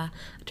of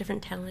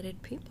different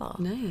talented people.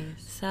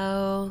 Nice.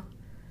 So,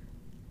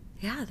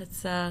 yeah,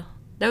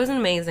 that was an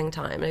amazing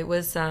time. It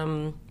was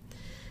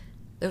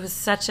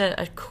such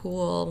a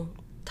cool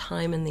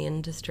time in the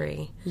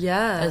industry.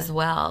 Yeah. As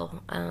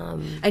well.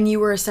 And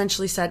you were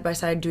essentially side by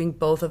side doing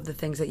both of the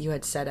things that you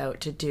had set out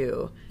to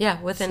do.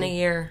 Yeah, within a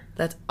year.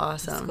 That's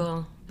awesome.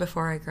 School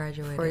before I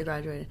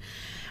graduated.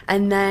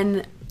 And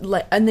then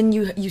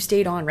you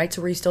stayed on, right?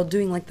 So were you still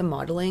doing like the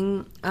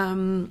modeling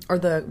or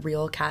the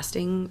real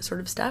casting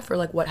sort of stuff, or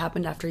like what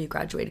happened after you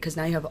graduated? Because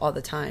now you have all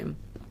the time.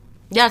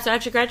 Yeah, so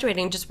after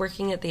graduating, just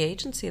working at the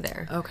agency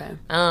there. Okay.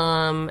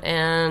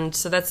 And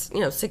so that's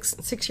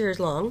 6 years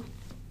long,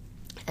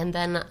 and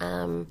then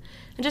and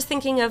just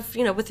thinking of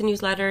with the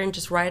newsletter and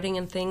just writing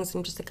and things,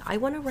 and just like I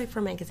want to write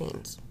for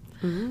magazines.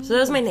 Mm-hmm. So that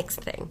was my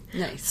next thing.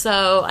 Nice.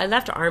 So I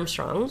left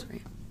Armstrong. That's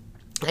right.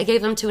 I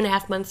gave them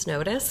 2.5 months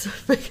notice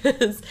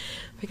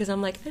because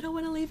I'm like, I don't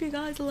want to leave you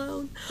guys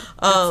alone.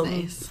 That's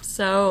nice.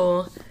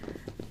 So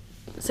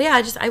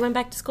yeah, I went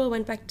back to school. I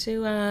went back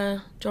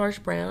to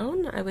George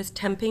Brown. I was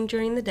temping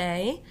during the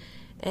day,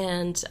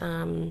 and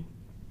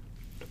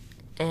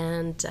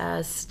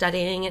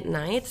studying at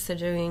night.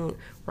 So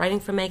writing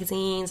for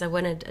magazines. I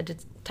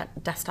did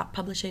desktop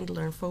publishing to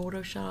learn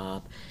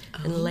Photoshop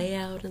and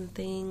layout and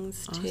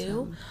things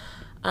too.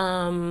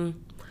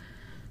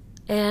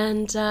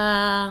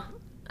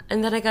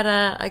 And then I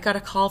got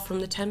a call from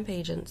the temp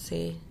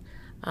agency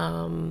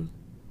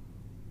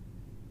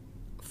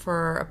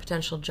for a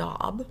potential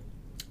job.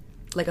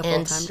 Like a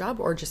full-time job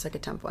or just like a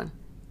temp one?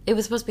 It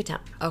was supposed to be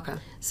temp. Okay.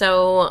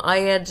 So I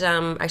had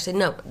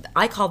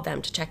I called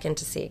them to check in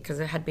to see, because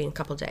it had been a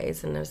couple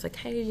days, and I was like,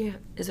 hey,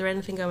 is there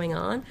anything going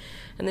on?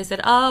 And they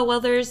said, oh, well,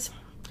 there's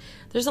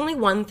only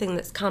one thing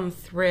that's come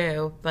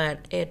through,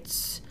 but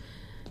it's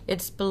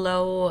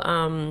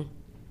below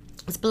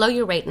it's below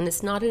your rate, and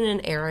it's not in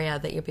an area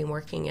that you've been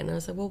working in. And I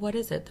was like, well, what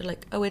is it? They're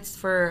like, oh, it's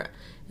for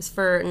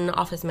an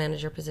office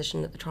manager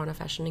position at the Toronto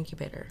Fashion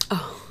Incubator.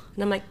 Oh.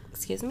 And I'm like,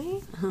 excuse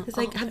me? It's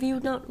like, have you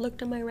not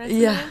looked at my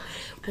resume? Yeah.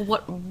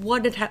 What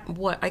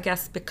I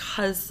guess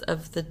because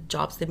of the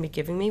jobs they'd been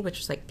giving me, which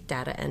was like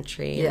data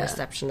entry and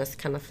receptionist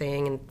kind of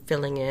thing and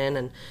filling in.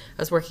 And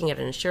I was working at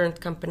an insurance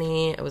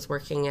company. I was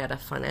working at a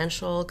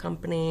financial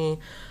company.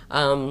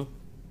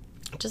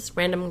 Just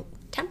random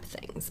temp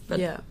things.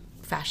 But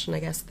fashion, I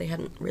guess they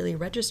hadn't really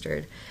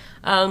registered.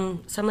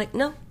 So I'm like,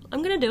 no,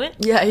 I'm going to do it.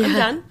 Yeah. I'm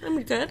done.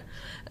 I'm good.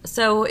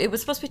 So it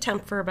was supposed to be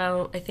temp for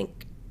about, I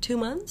think, 2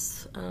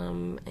 months.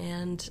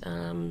 And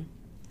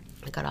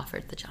I got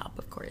offered the job,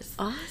 of course.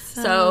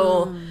 Awesome.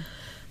 So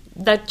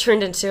that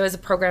turned into as a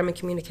program and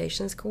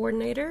communications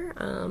coordinator,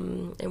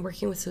 and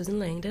working with Susan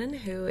Langdon,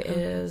 who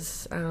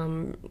is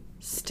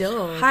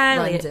still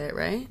highly runs it,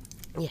 right?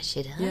 Yes,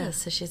 she does. Yeah.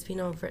 So she's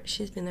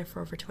been there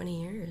for over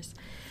 20 years,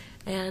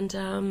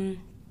 and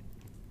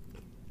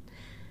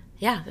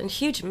yeah, and a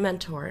huge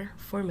mentor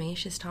for me.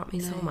 She's taught me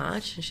so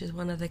much, and she's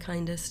one of the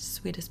kindest,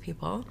 sweetest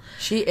people.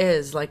 She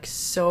is, like,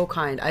 so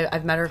kind.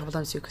 I've met her a couple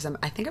times, too, because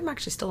I think I'm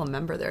actually still a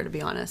member there, to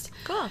be honest.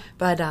 Cool.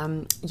 But,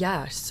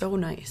 yeah, so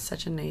nice.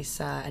 Such a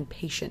nice and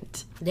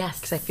patient.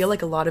 Yes. Because I feel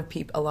like a lot of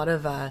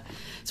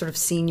sort of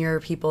senior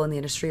people in the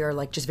industry are,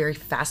 like, just very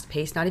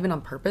fast-paced, not even on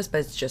purpose,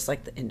 but it's just,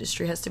 like, the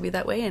industry has to be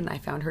that way, and I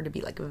found her to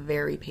be, like,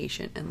 very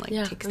patient and, like,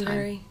 takes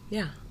time.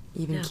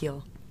 Even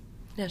keel.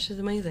 Yeah, she's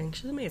amazing.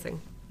 She's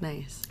amazing.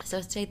 Nice. So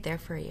I stayed there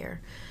for a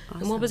year.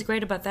 Awesome. And what was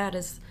great about that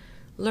is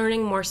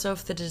learning more so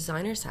of the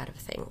designer side of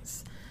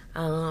things.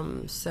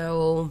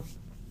 So,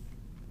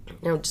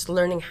 just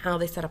learning how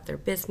they set up their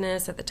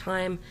business at the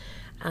time.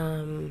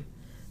 Who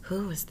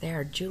was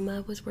there?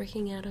 Juma was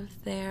working out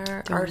of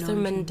there. Arthur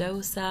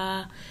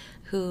Mendoza,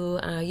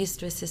 who used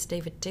to assist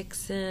David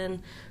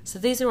Dixon. So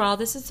this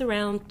is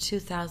around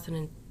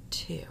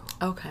 2002.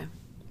 Okay.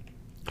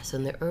 So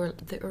in the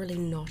early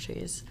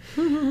noughties.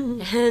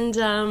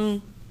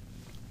 And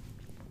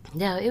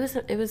yeah, it was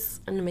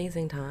an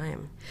amazing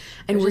time.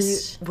 And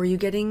were you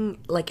getting,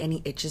 like,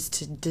 any itches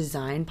to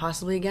design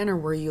possibly again, or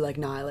were you like,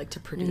 no, I like to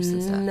produce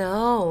and stuff?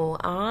 No,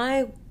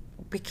 I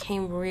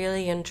became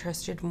really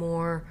interested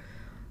more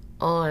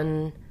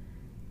on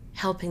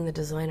helping the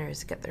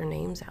designers get their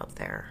names out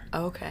there.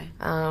 Okay.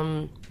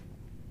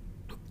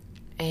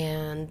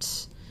 And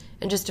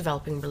just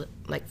developing,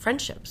 like,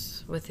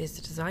 friendships with these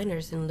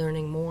designers and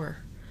learning more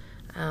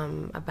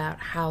about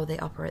how they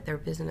operate their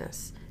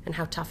business and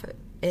how tough it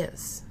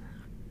is.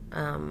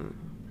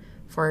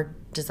 For a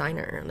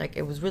designer, like,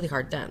 it was really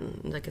hard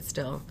then. Like, it's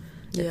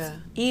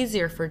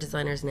easier for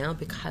designers now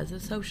because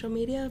of social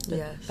media.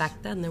 But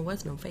back then there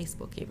was no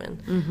Facebook even.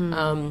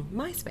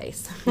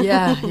 MySpace.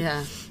 Yeah.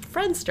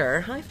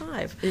 Friendster, high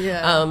five.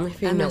 Yeah.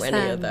 If you know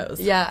any of those.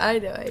 Yeah, I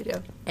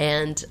do.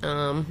 And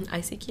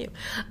ICQ.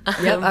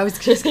 Yep, I was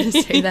just going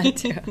to say that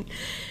too.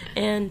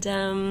 And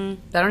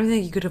I don't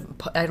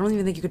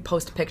even think you could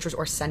post pictures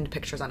or send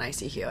pictures on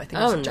ICQ. I think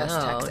it was just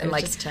text. And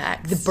like just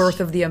text. The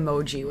birth of the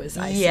emoji was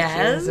ICQ.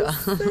 Yes,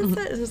 as well.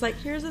 it was like,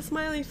 here's a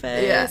smiley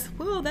face. Yeah.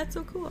 Whoa, that's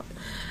so cool.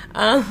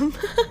 And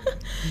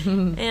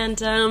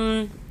and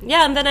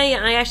then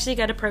I actually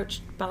got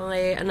approached by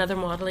another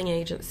modeling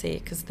agency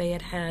because they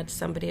had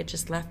somebody had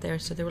just left there,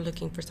 so they were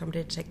looking for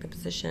somebody to take the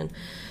position.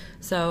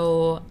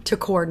 So to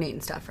coordinate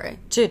and stuff, right?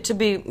 To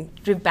be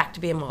back to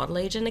be a model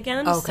agent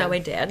again. Okay. So I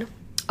did.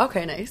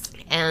 Okay, nice.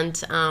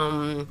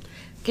 And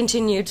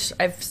continued.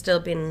 I've still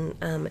been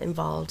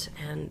involved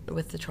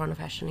with the Toronto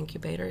Fashion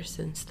Incubator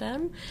since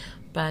then.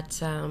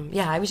 But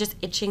I was just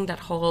itching that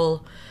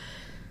whole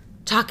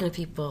talking to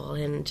people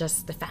and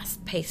just the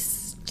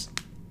fast-paced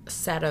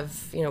set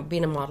of,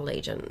 being a model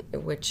agent,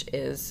 which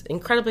is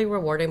incredibly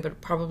rewarding,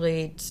 but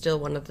probably still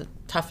one of the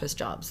toughest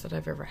jobs that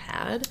I've ever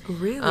had.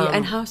 Really?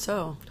 And how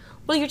so?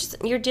 Well,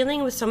 you're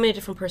dealing with so many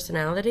different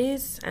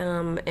personalities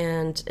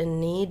and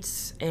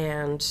needs,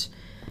 and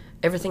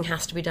everything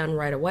has to be done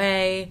right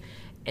away,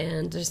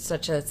 and there's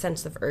such a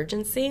sense of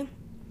urgency.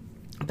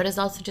 But it's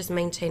also just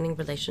maintaining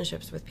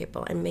relationships with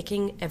people and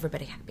making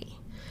everybody happy.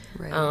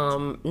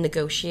 Right.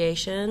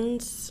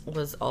 Negotiations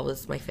was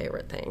always my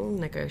favorite thing.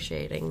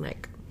 Negotiating,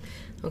 like,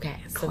 okay,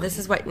 so this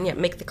is what,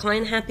 make the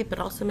client happy, but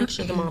also make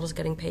sure the model's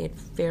getting paid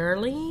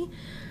fairly.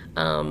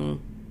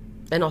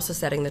 And also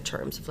setting the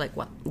terms of, like,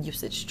 what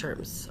usage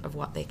terms of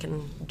what they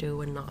can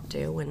do and not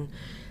do,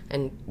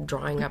 and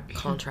drawing up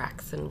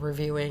contracts and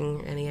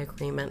reviewing any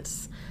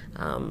agreements.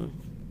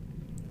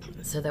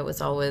 So that was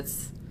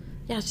always,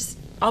 just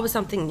always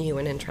something new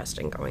and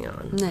interesting going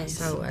on. Nice.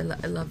 So I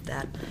loved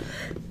that.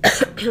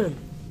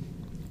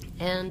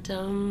 And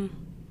and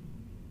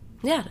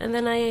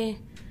then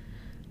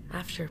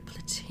after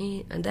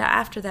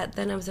that,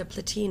 then I was at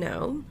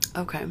Platino.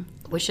 Okay.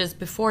 Which is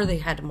before they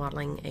had a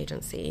modeling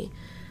agency.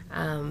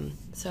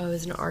 So I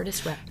was an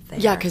artist rep there.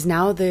 Yeah, because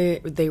now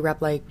they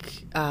rep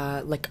like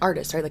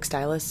artists, right? Like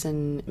stylists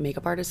and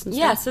makeup artists and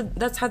stuff. Yeah, so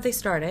that's how they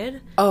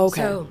started. Oh,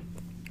 okay. So,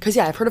 because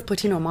I've heard of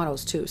Platino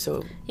models too.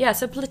 So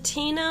so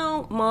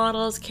Platino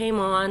models came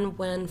on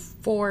when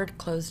Ford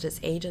closed its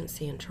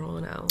agency in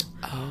Toronto.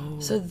 Oh.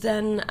 So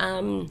then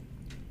a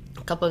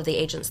couple of the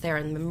agents there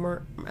and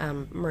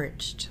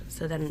merged.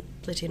 So then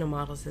Platino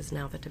Models is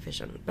now the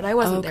division. But I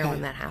wasn't there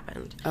when that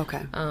happened.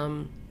 Okay.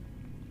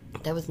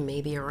 That was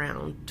maybe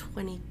around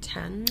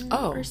 2010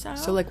 or so.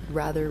 So like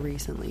rather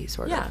recently,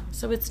 sort of. Yeah.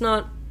 So it's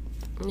not,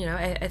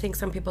 I think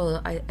some people,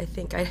 I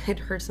think I had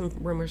heard some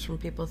rumors from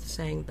people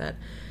saying that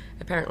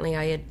apparently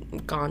I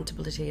had gone to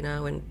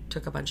Platino and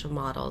took a bunch of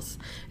models.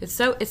 It's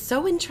so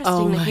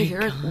interesting that you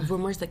hear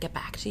rumors that get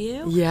back to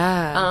you.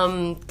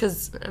 Yeah.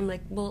 Because I'm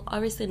like, well,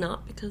 obviously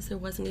not, because there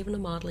wasn't even a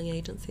modeling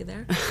agency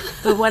there.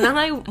 But when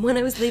I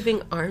was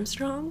leaving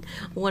Armstrong,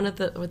 one of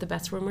the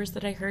best rumors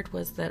that I heard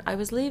was that I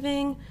was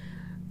leaving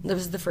That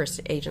was the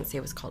first agency.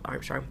 It was called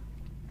Armstrong.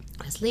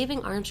 I was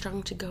leaving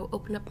Armstrong to go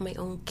open up my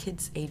own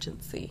kids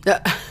agency.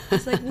 I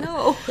was like,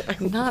 no,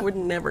 I would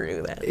never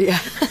do that. Yeah.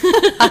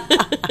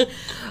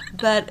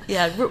 But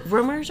yeah,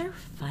 rumors are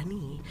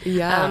funny.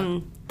 Yeah.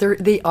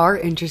 They are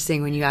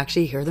interesting when you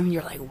actually hear them.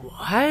 You're like,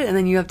 what? And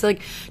then you have to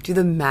like do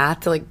the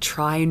math to like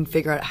try and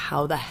figure out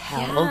how the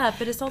hell. Yeah,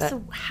 but it's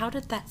also how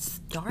did that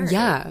start?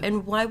 Yeah.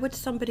 And why would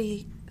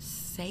somebody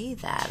say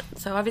that?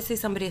 So obviously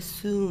somebody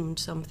assumed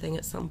something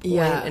at some point,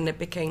 Yeah. and it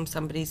became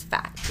somebody's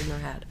fact in their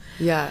head.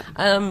 Yeah.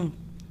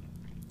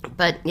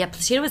 But yeah,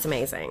 Placido was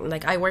amazing.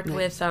 Like I worked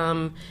with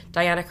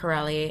Diana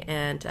Corelli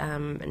and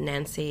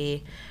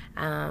Nancy,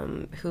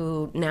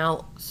 who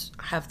now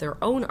have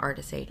their own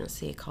artist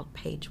agency called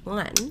Page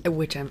One,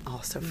 Which I'm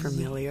also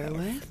familiar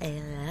with.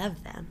 I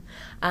love them.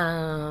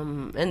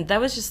 And that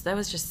was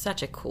just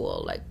such a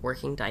cool like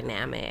working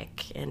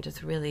dynamic and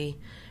just really,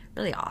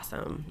 really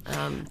awesome.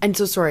 And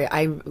so sorry,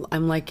 I'm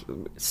like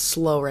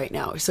slow right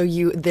now. So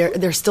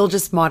they're still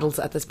just models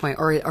at this point,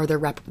 or are they're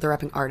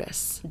repping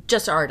artists?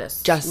 Just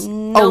artists. Just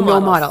no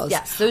models.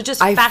 Yes, so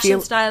just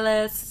fashion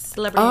stylists,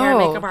 celebrity hair and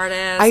makeup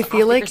artists. I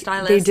feel like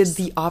stylists. they did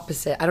the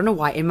opposite. I don't know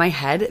why. In my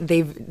head,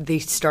 they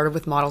started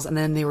with models and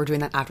then they were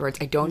doing that afterwards.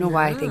 I don't know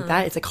why I think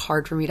that. It's like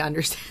hard for me to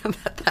understand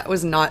that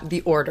was not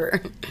the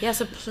order. Yeah,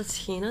 so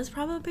Platina's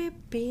probably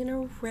been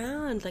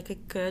around like a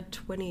good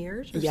 20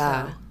 years or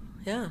Yeah. so.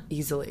 Yeah.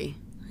 Easily.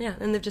 Yeah,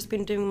 and they've just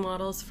been doing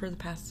models for the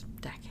past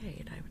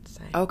decade, I would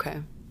say. Okay.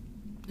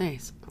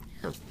 Nice.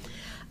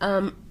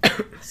 Yeah.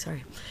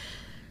 Sorry.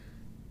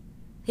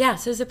 Yeah,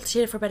 so I was at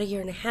Platina for about a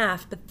year and a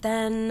half, but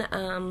then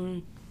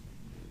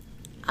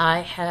I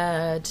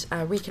had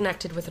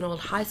reconnected with an old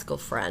high school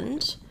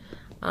friend,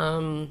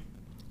 and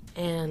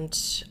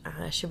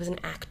she was an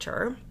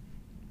actor,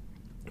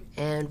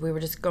 and we were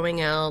just going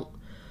out.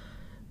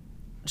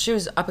 She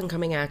was an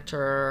up-and-coming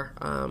actor,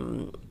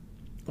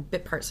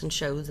 bit parts in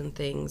shows and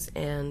things,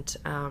 and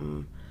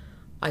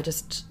I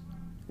just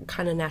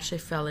kind of naturally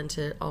fell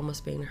into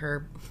almost being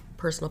her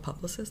personal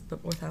publicist,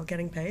 but without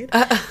getting paid.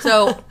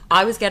 So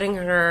I was getting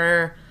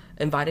her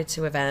invited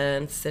to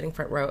events, sitting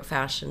front row at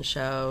fashion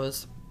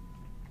shows,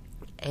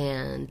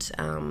 and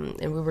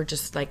we were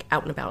just like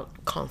out and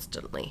about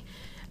constantly.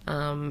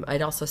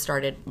 I'd also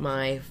started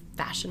my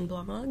fashion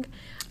blog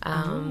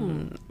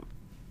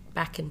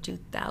back in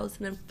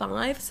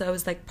 2005, so I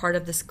was like part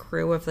of this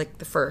crew of like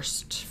the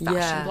first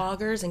fashion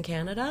bloggers in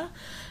Canada,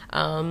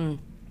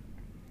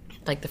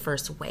 like the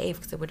first wave,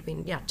 because it would have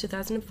been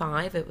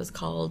 2005. It was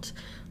called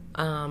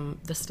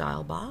The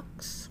Style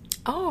Box.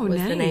 Oh, was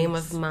nice. the name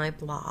of my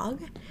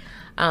blog.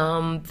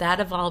 That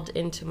evolved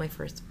into my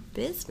first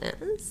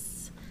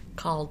business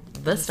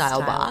called The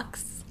Style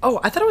Box. Oh,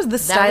 I thought it was The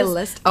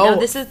Stylist. No,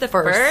 this is the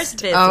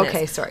first business. Oh,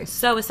 okay, sorry.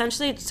 So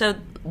essentially,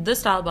 The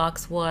Style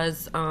Box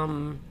was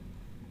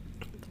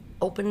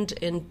opened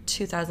in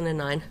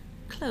 2009,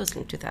 closed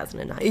in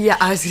 2009. Yeah,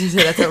 I was going to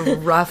say that's a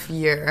rough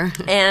year.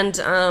 And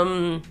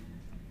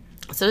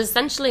so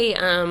essentially,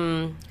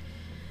 it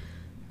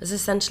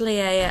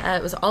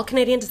was all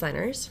Canadian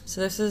designers.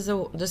 So this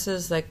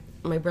is like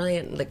my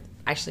brilliant, like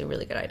actually a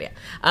really good idea.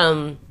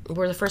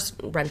 We're the first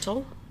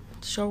rental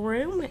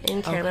showroom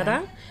in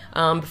Canada,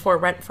 before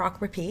Rent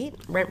Frock Repeat.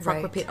 Rent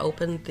Frock Repeat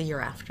opened the year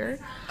after.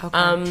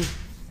 Okay.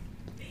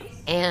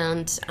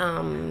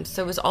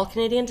 So it was all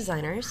Canadian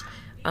designers,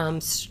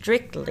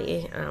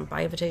 strictly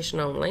by invitation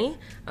only,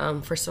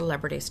 for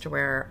celebrities to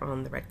wear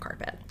on the red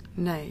carpet.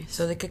 Nice.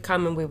 So they could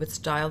come and we would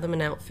style them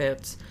in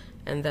outfits,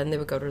 and then they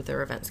would go to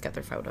their events, get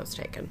their photos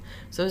taken.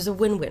 So it was a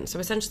win-win. So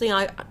essentially,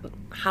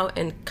 how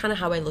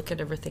I look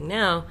at everything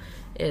now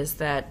is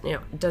that,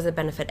 does it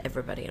benefit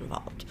everybody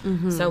involved?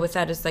 Mm-hmm. So with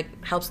that, it's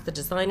like helps the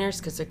designers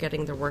because they're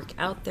getting their work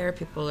out there,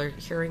 people are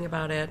hearing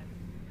about it.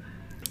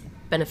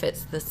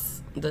 Benefits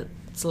the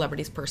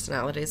celebrities'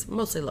 personalities,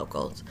 mostly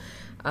locals,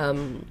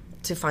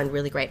 to find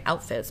really great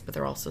outfits, but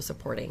they're also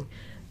supporting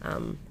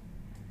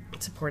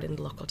the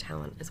local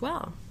talent as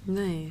well.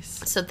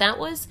 Nice. So that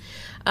was,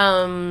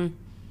 there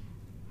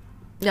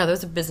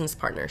was a business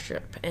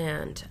partnership,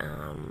 and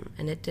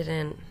it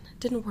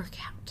didn't work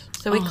out.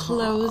 So we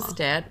closed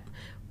it,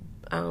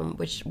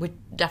 which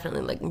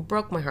definitely like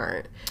broke my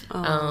heart,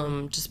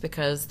 just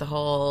because the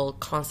whole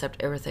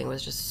concept, everything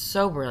was just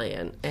so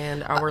brilliant,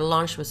 and our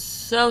launch was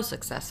so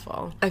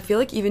successful. I feel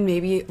like even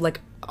maybe like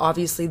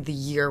obviously the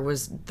year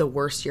was the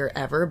worst year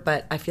ever,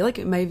 but I feel like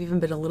it might have even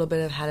been a little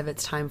bit ahead of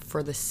its time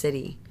for the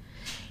city.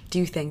 Do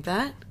you think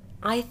that?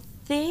 I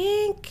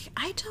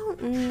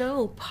don't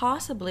know,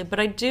 possibly, but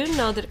I do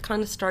know that it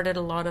kind of started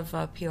a lot of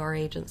PR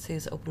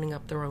agencies opening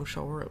up their own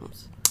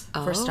showrooms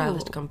for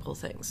stylists to come pull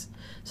things.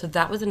 So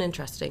that was an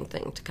interesting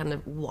thing to kind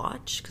of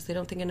watch, because I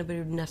don't think anybody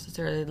would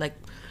necessarily like.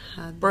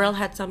 Burrell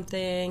had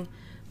something,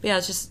 but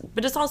yeah,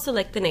 but it's also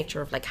like the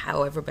nature of like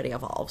how everybody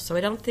evolves. So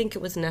I don't think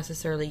it was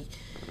necessarily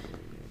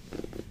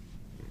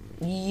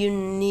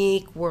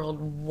unique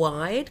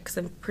worldwide, because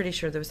I'm pretty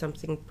sure there was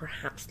something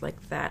perhaps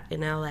like that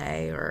in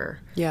LA or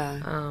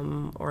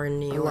or in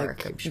New York,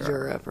 like I'm sure.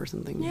 Europe or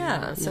something.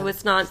 Yeah, so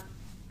it's not,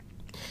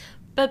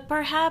 but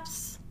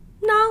perhaps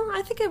No,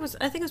 I think it was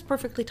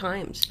perfectly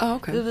timed. Oh,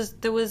 okay.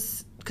 There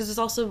was because it's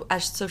also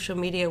as social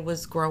media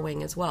was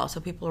growing as well, so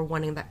people are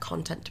wanting that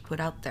content to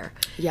put out there.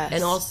 Yes.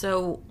 And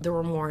also there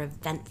were more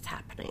events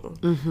happening,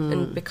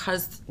 and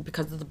because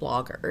of the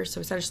bloggers,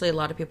 so essentially a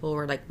lot of people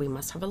were like, we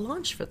must have a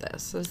launch for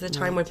this. It was the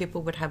time when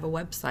people would have a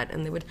website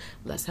and they would,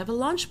 let's have a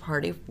launch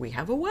party. We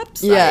have a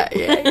website.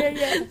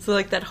 Yeah. So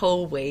like that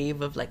whole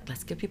wave of like,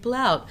 let's get people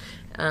out.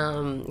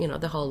 You know,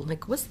 the whole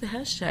like, what's the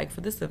hashtag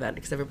for this event?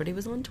 Because everybody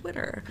was on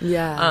Twitter.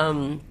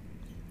 Yeah.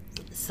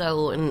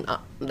 So, and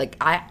like,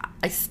 I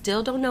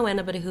still don't know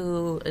anybody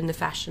who in the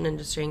fashion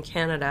industry in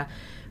Canada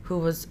who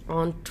was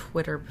on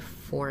Twitter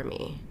before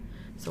me.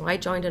 So I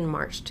joined in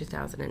March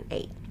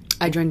 2008.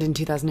 I joined in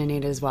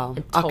 2008 as well.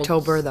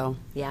 October, though.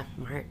 Yeah,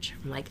 March.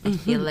 Like, I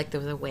feel like there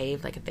was a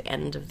wave, like, at the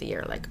end of the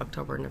year, like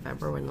October,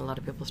 November, when a lot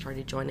of people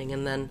started joining.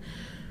 And then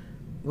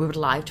we would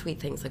live tweet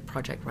things like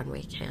Project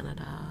Runway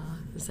Canada.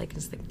 It's like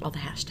all the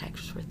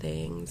hashtags for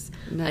things.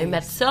 Nice. I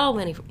met so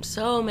many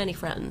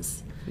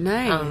friends.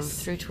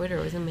 Nice. Through Twitter.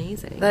 It was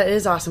amazing. That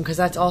is awesome, because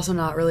that's also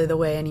not really the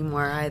way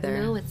anymore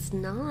either. No, it's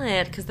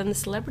not, because then the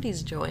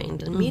celebrities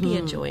joined and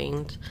media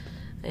joined,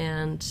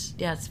 and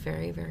yeah, it's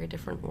very, very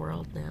different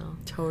world now.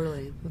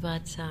 Totally.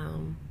 But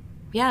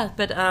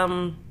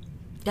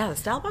the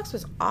Style Box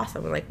was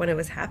awesome, like when it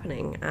was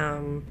happening.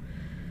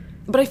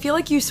 But I feel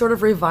like you sort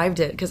of revived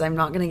it, because I'm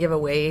not going to give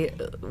away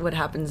what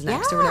happens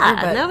next or whatever.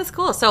 But that was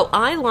cool. So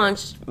I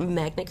launched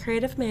Magnet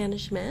Creative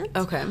Management.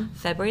 Okay.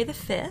 February the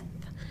 5th.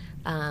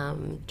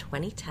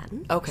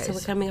 2010. Okay. So we're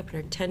coming up on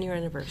our 10-year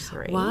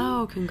anniversary.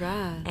 Wow,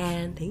 congrats.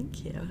 And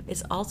thank you.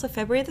 It's also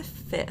February the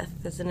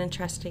 5th is an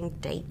interesting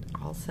date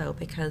also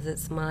because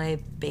it's my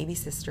baby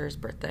sister's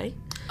birthday.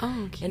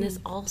 Oh, cute. And it's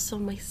also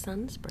my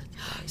son's birthday.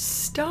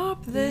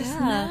 Stop this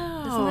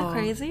now. Isn't that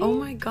crazy? Oh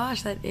my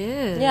gosh, that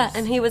is. Yeah,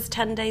 and he was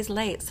 10 days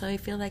late, so I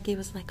feel like he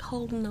was like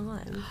holding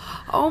on.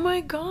 Oh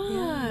my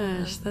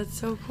gosh, that's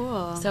so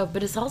cool. So,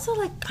 but it's also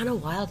like kind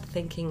of wild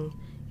thinking,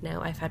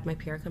 I've had my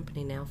PR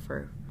company now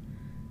for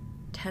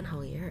 10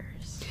 whole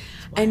years.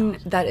 And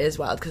that is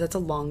wild because that's a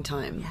long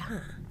time.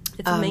 Yeah.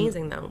 It's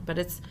amazing though, but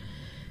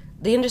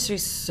the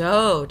industry's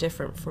so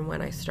different from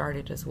when I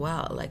started as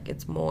well. Like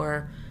it's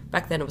more,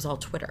 back then it was all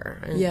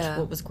Twitter. And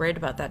what was great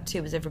about that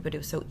too is everybody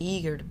was so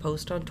eager to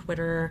post on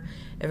Twitter.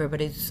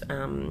 Everybody's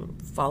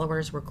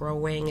followers were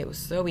growing. It was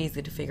so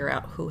easy to figure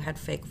out who had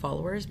fake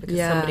followers because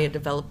somebody had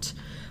developed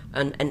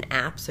an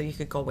app so you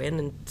could go in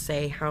and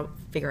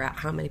figure out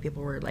how many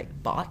people were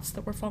like bots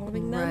that were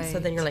following them. So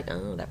then you're like,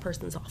 oh, that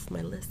person's off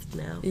my list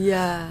now.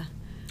 Yeah.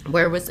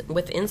 Whereas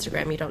with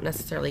Instagram,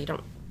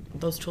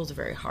 those tools are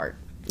very hard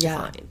to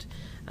find.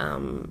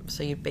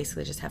 So you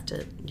basically just have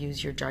to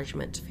use your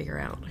judgment to figure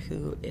out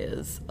who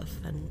is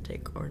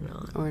authentic or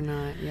not.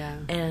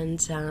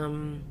 And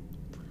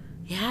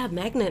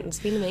Magnet, it's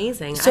been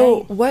amazing.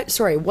 So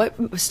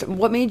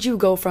what made you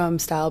go from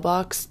Style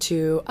Box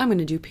to I'm going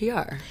to do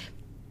PR?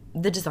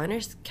 The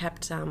designers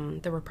kept,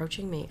 they were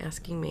approaching me,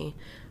 asking me,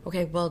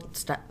 okay, well,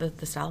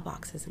 the Style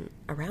Box isn't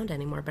around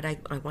anymore, but I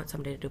want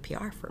somebody to do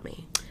PR for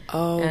me.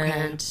 Oh, okay.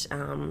 And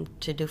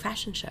to do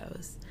fashion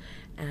shows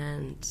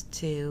and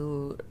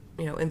to,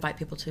 invite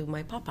people to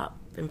my pop-up,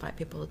 invite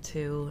people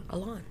to a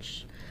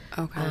launch.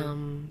 Okay.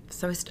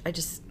 So I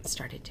just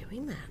started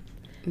doing that.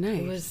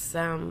 Nice. It was,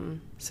 so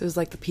it was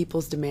like the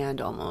people's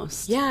demand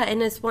almost. Yeah,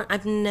 and it's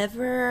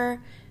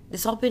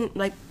all been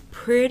like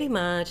pretty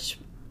much,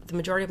 the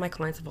majority of my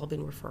clients have all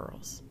been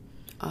referrals.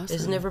 Awesome.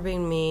 There's never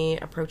been me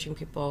approaching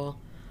people.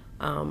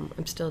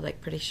 I'm still like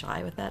pretty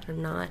shy with that or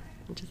not.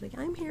 I'm just like,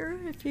 I'm here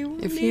if you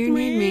need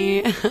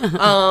me.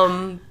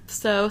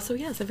 So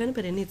yes, if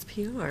anybody needs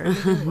PR.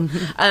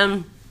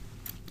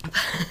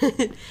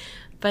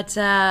 But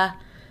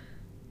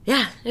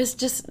it's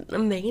just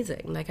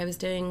amazing. Like I was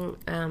doing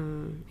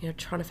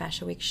Toronto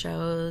Fashion Week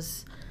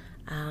shows,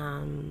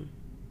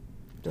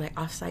 like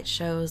offsite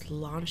shows,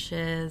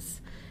 launches,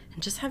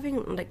 and just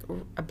having like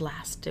a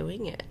blast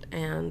doing it.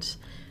 And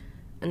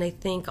I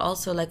think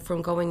also like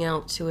from going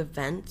out to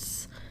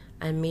events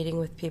and meeting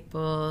with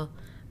people,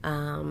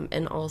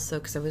 and also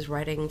because I was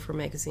writing for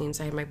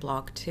magazines, I had my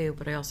blog too,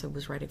 but I also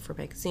was writing for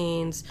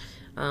magazines,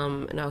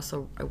 and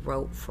I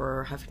wrote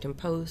for Huffington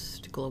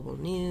Post, Global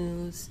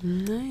News.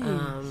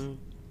 Nice.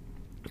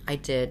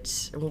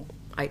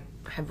 I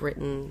have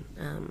written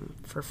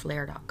for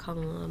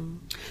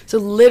Flare.com. So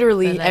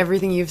literally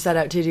everything you've set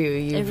out to do,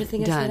 you've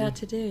everything done. I set out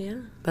to do,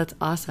 yeah. That's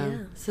awesome.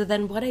 Yeah. So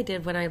then what I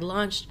did when I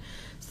launched,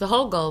 the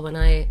whole goal when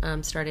I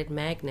started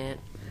Magnet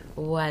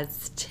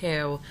was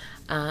to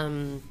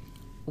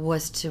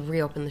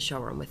reopen the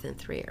showroom within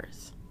 3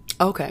 years.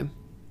 Okay.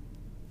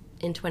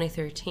 In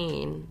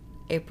 2013,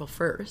 April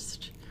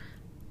 1st,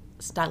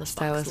 Stylist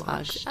Box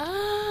launched.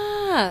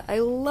 I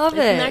love it.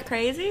 Isn't that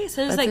crazy?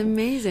 So it was That's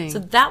amazing. So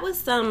that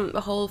was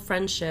a whole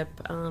friendship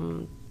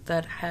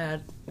that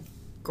had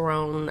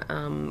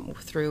grown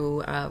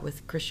through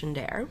with Christian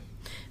Dare,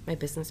 my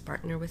business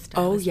partner with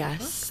Stylist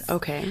Box.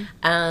 Okay.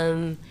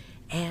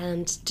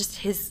 And just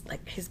his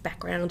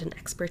background and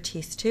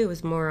expertise too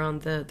is more on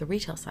the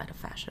retail side of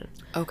fashion.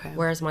 Okay.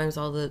 Whereas mine was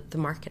all the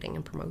marketing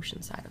and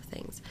promotion side of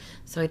things.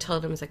 So I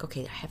told him, I was like,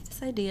 okay, I have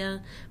this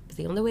idea, but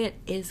the only way it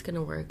is going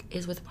to work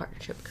is with a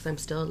partnership, because I'm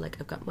still like,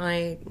 I've got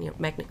my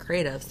Magnet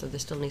Creative, so there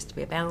still needs to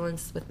be a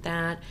balance with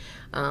that.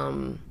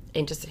 And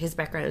just his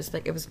background is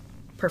like, it was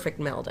perfect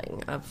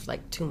melding of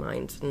like two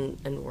minds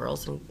and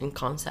worlds and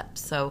concepts.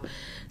 So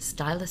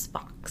Stylist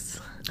Box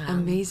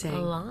amazing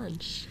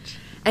launched.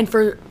 And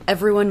for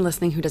everyone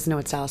listening who doesn't know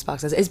what Stylist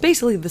Box is, it's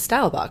basically the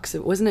Style Box.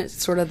 Wasn't it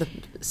sort of the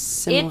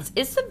similar?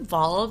 It's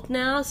evolved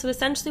now. So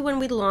essentially when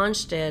we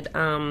launched it,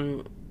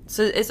 so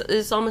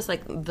it's almost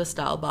like the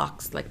Style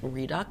Box, like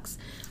Redux,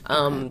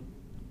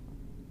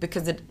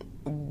 because it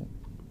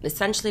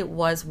essentially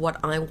was what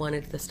I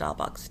wanted the Style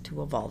Box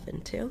to evolve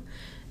into.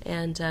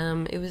 And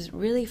it was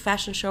really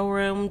fashion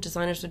showroom.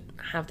 Designers would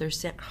have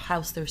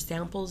house their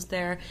samples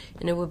there,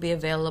 and it would be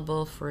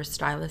available for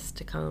stylists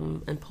to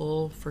come and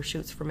pull for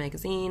shoots for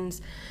magazines,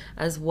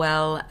 as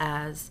well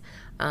as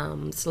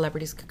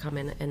celebrities could come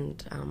in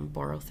and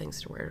borrow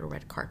things to wear to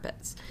red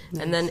carpets.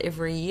 Nice. And then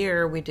every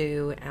year we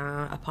do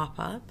a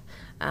pop-up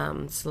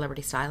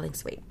celebrity styling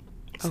suite.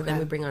 So then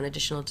we bring on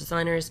additional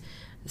designers.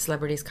 The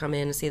celebrities come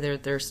in, it's either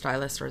their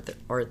stylist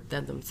or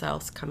them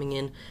themselves coming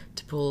in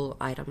to pull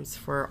items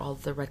for all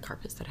the red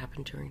carpets that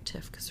happen during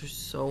TIFF, because there's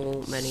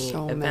so many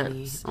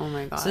events. Oh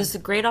my God. So it's a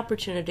great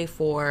opportunity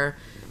for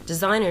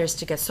designers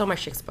to get so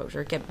much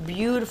exposure, get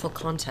beautiful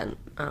content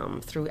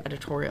through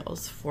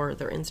editorials for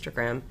their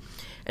Instagram,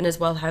 and as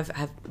well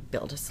have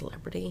built a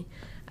celebrity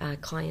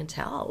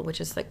clientele,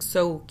 which is like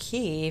so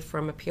key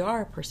from a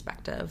PR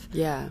perspective.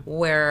 Yeah.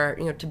 Where,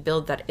 to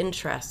build that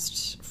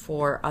interest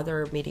for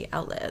other media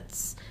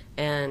outlets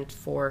and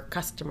for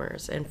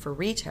customers and for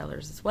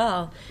retailers as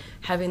well,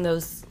 having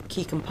those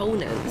key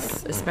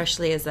components,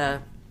 especially as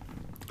a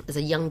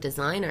young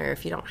designer,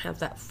 if you don't have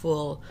that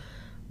full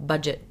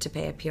budget to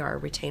pay a PR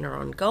retainer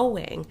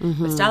ongoing,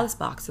 with Stylist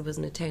Box, it was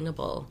an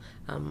attainable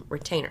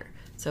retainer.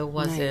 So it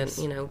wasn't,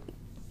 Nice.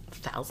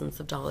 Thousands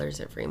of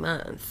dollars every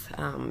month,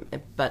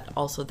 but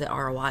also the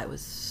ROI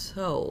was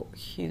so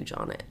huge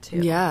on it too.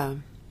 Yeah.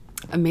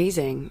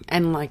 Amazing.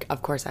 And like,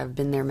 of course, I've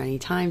been there many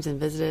times and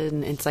visited,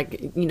 and it's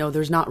like,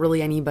 there's not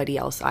really anybody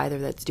else either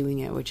that's doing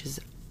it, which is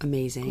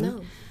amazing.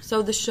 No.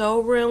 So the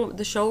showroom,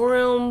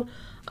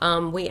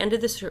 we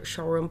ended the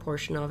showroom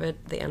portion of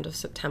it the end of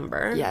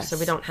September. Yes. So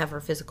we don't have our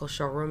physical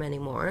showroom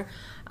anymore.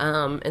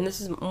 And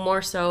this is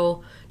more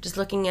so just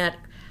looking at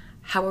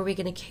how are we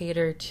going to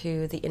cater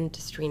to the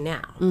industry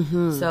now?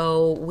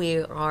 So we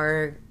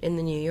are in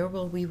the new year.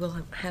 We will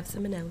have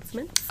some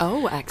announcements.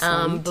 Oh,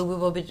 excellent! But we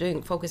will be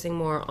focusing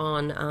more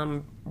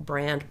on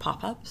brand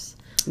pop-ups.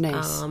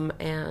 Nice.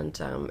 And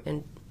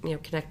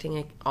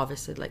connecting,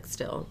 obviously,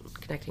 still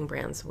connecting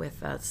brands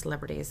with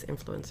celebrities,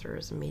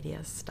 influencers,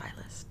 media,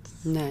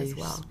 stylists as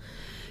well.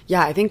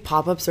 Yeah, I think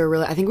pop-ups are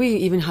really. I think we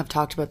even have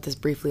talked about this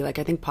briefly. I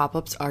think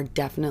pop-ups are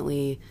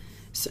definitely.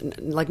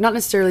 Not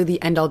necessarily the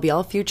end-all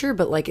be-all future,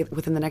 but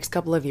within the next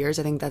couple of years,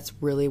 I think that's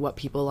really what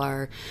people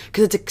are,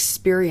 because it's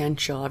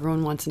experiential.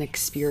 Everyone wants an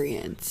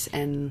experience,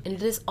 and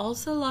there's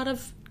also a lot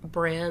of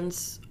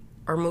brands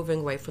are moving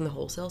away from the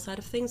wholesale side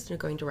of things and they're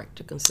going direct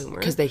to consumer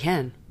because they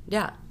can.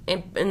 Yeah,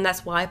 and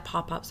that's why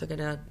pop-ups are going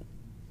to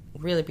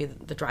really be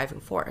the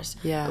driving force.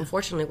 Yeah.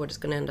 Unfortunately, what it's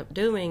going to end up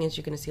doing is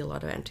you're going to see a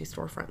lot of empty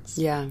storefronts.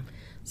 Yeah.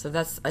 So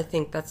I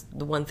think that's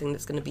the one thing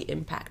that's going to be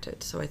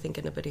impacted. So I think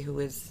anybody who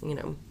is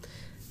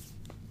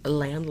a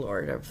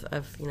landlord of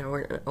or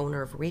an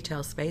owner of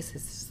retail space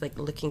is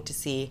looking to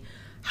see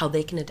how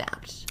they can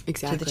adapt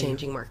to the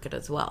changing market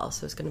as well.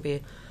 So it's going to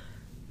be,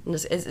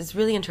 it's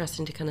really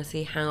interesting to kind of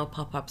see how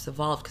pop-ups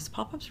evolve, because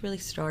pop-ups really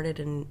started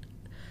in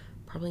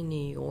probably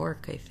New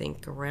York, I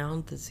think,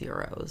 around the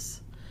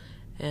zeros,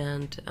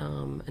 and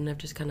I've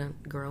just kind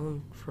of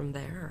grown from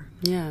there.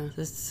 Yeah.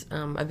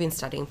 I've been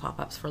studying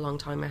pop-ups for a long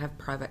time. I have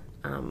private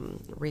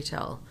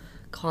retail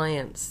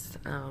clients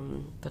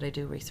that I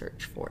do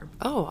research for.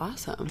 Oh,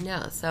 awesome.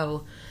 Yeah,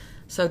 so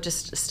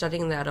just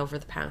studying that over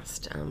the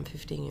past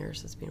 15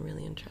 years has been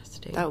really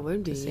interesting. That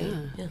would be,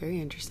 yeah.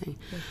 Very interesting.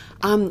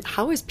 Yeah.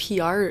 How has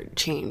PR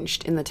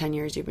changed in the 10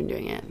 years you've been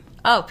doing it?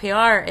 Oh,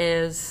 PR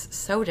is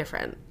so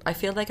different. I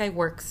feel like I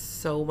work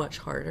so much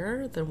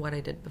harder than what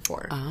I did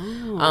before.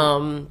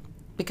 Oh.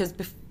 Because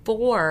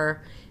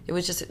before, it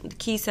was just a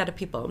key set of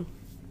people.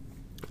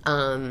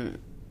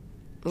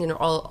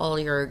 All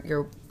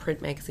your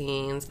print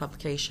magazines,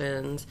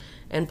 publications,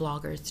 and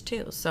bloggers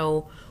too.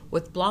 So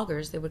with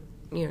bloggers, they would,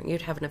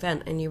 you'd have an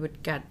event and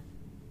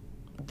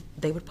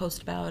they would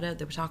post about it,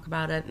 they would talk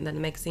about it, and then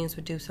the magazines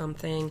would do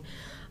something.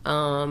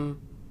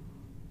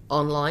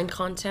 Online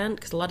content,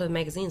 because a lot of the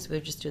magazines, we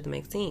would just do the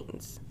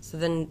magazines. So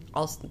then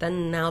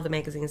now the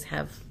magazines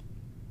have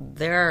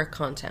their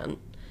content,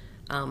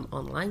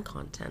 online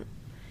content,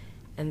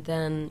 and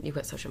then you've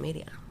got social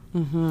media.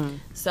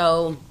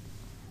 So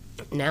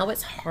Now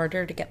it's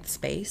harder to get the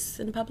space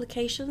in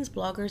publications.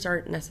 Bloggers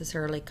aren't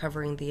necessarily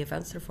covering the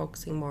events. They're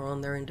focusing more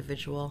on their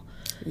individual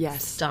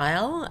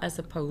style as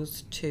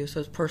opposed to,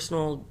 so it's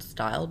personal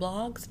style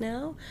blogs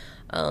now.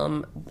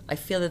 I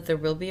feel that there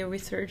will be a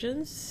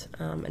resurgence,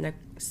 and I've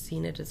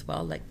seen it as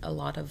well. Like a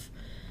lot of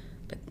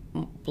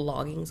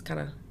blogging's kind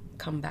of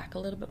come back a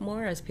little bit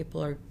more as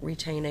people are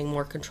retaining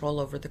more control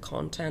over the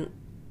content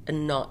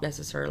and not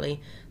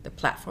necessarily the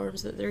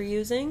platforms that they're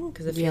using.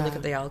 Because if you look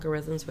at the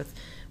algorithms with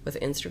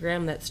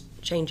Instagram, that's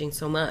changing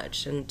so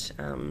much, and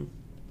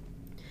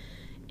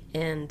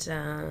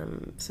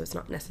so it's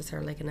not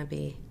necessarily going to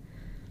be.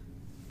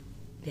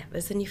 Yeah,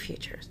 there's a new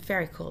future. It's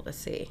very cool to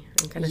see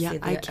and kind of see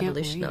the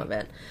evolution of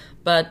it.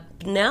 But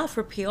now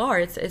for PR,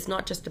 it's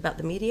not just about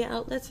the media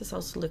outlets. It's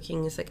also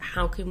looking, it's like,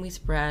 how can we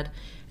spread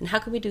and how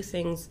can we do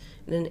things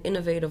in an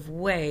innovative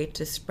way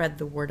to spread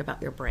the word about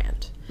your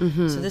brand?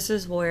 Mm-hmm. So this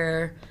is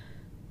where,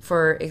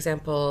 for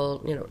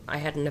example, I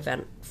had an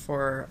event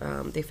for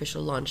the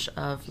official launch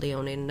of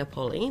Leone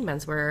Napoli,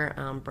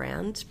 menswear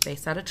brand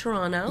based out of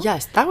Toronto.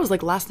 Yes, that was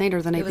like last night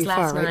or the night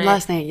before, right?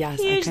 Last night, yes.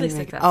 Hugely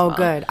successful. Oh,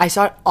 good. I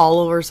saw it all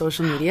over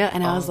social media,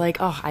 and I was like,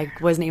 I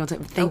wasn't able to.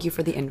 Thank you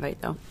for the invite,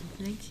 though.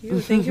 Thank you.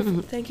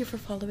 Thank you for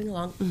following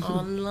along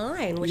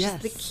online, which is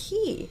the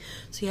key.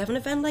 So you have an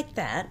event like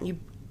that,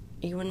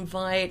 you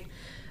invite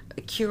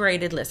a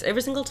curated list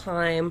every single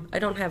time. I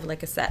don't have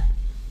like a set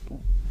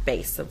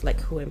base of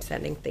like who I'm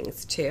sending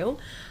things to,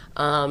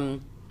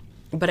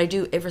 but I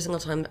do every single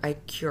time. I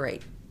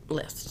curate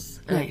lists.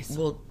 Nice. And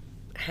we'll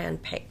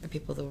handpick the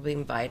people that will be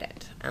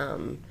invited,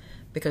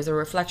 because they're a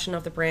reflection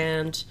of the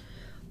brand.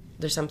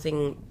 There's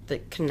something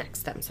that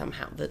connects them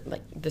somehow, that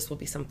like this will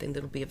be something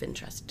that will be of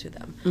interest to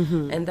them.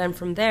 Mm-hmm. And then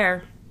from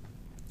there,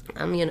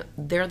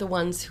 they're the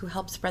ones who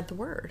help spread the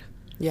word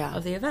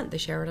of the event. They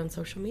share it on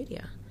social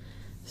media.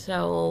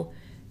 So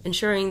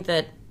ensuring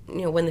that,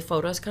 when the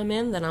photos come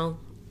in, then I'll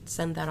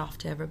send that off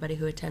to everybody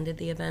who attended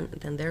the event,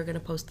 and then they're going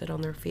to post it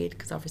on their feed,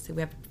 because obviously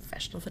we have a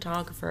professional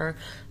photographer.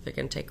 They're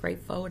going to take great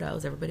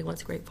photos. Everybody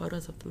wants great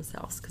photos of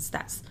themselves, because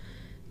that's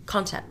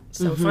content.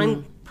 So if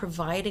I'm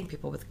providing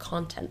people with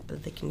content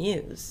that they can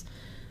use,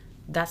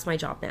 that's my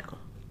job now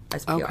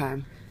as PR.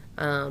 Okay.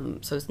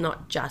 So it's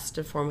not just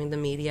informing the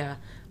media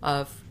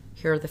of,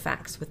 here are the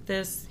facts with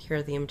this, here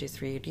are the images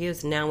for you to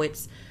use. Now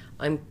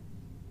I'm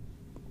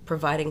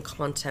providing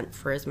content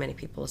for as many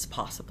people as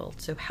possible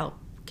to help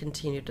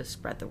continue to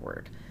spread the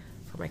word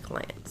for my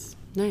clients.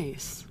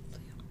 Nice.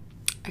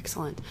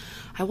 Excellent.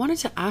 I wanted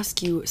to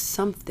ask you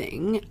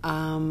something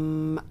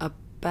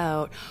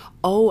about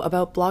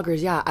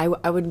bloggers. Yeah,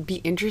 I would be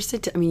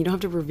interested to, you don't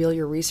have to reveal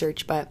your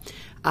research, but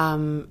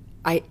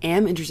I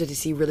am interested to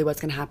see really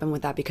what's going to happen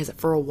with that, because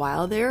for a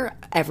while there,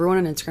 everyone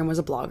on Instagram was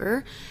a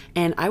blogger,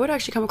 and I would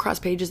actually come across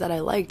pages that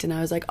I liked, and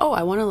I was like, oh,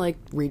 I want to like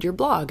read your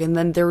blog, and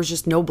then there was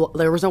just there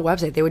was no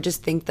website. They would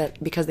just think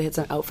that because they had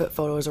some outfit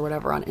photos or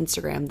whatever on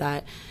Instagram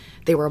that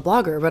they were a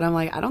blogger. But I'm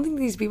like, I don't think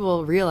these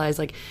people realize,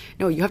 like,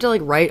 no, you have to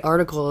like write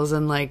articles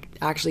and like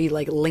actually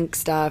like link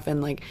stuff,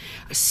 and like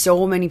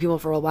so many people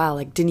for a while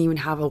like didn't even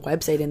have a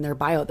website in their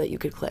bio that you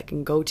could click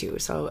and go to.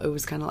 So it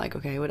was kind of like,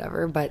 okay,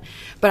 whatever. But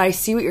I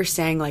see what you're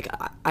saying. Like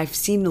I've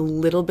seen a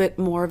little bit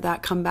more of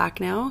that come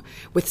back now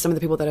with some of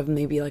the people that have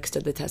maybe like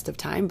stood the test of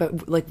time.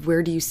 But like,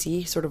 where do you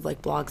see sort of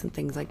like blogs and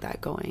things like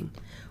that going?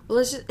 Well,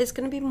 it's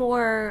going to be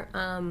more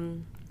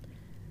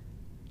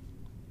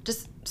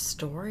just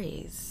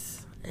stories.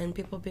 And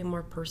people being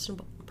more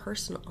personal,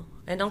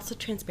 and also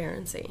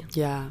transparency.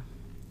 Yeah.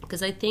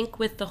 Because I think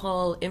with the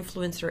whole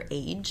influencer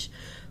age,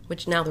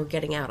 which now they're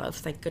getting out of,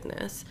 thank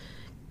goodness.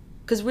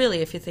 Because really,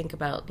 if you think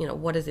about,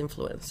 what is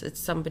influence? It's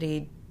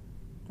somebody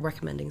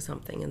recommending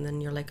something, and then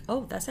you're like,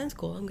 oh, that sounds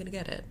cool, I'm going to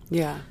get it.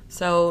 Yeah.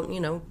 So,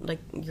 like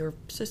your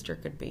sister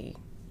could be,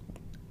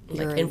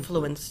 like,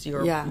 influence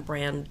your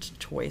brand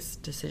choice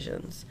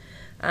decisions.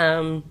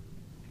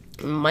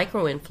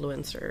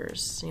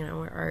 Micro-influencers,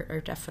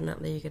 are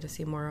definitely, you get to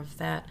see more of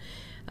that.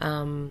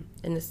 And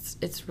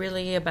it's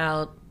really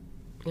about,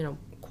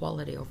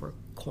 quality over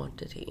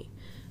quantity.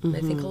 And I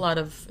think a lot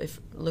of,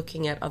 if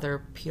looking at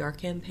other PR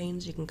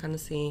campaigns, you can kind of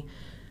see,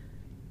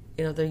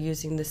 they're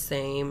using the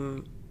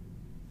same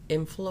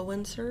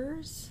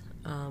influencers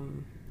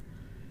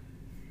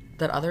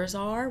that others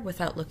are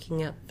without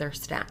looking at their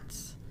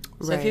stats.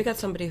 So if you've got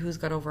somebody who's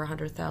got over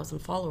 100,000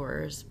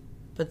 followers,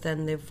 but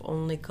then they've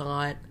only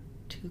got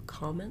 2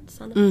 comments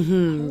on a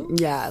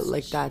post. Yeah,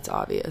 like that's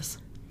obvious.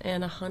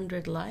 And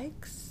 100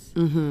 likes.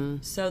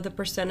 So the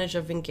percentage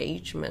of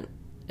engagement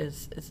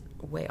is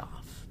way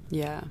off.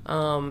 Yeah.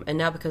 And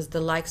now because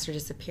the likes are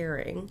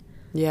disappearing.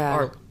 Yeah.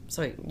 Or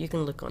so you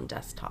can look on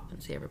desktop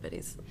and see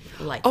everybody's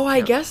like. Oh,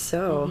 I guess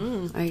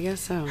so. I guess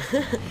so.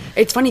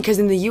 It's funny because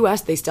in the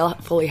U.S. they still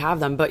fully have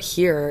them, but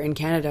here in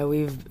Canada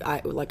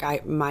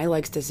my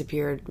likes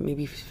disappeared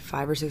maybe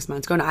 5 or 6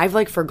 months ago, and I've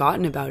like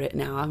forgotten about it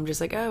now. I'm just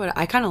like, oh,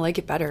 I kind of like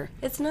it better.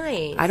 It's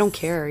nice. I don't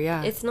care.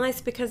 Yeah. It's nice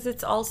because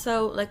it's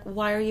also like,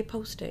 why are you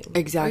posting?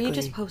 Exactly. Are you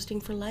just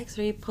posting for likes?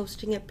 Or are you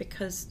posting it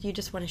because you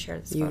just want to share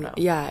this photo?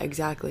 Yeah,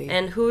 exactly.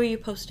 And who are you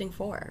posting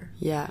for?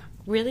 Yeah.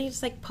 really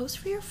just like post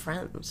for your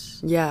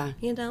friends. Yeah.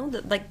 You know,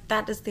 like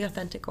that is the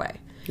authentic way.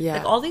 Yeah.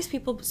 Like all these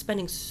people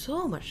spending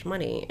so much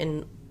money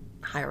in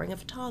hiring a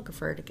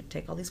photographer to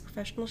take all these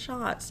professional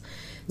shots,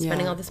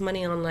 spending all this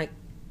money on like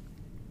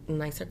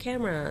nicer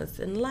cameras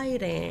and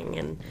lighting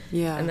and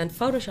then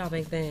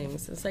photoshopping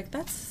things. It's like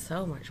that's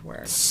so much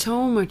work.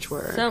 So much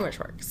work.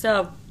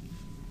 So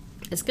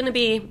this will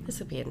be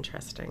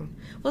interesting.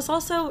 Well, it's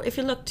also, if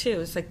you look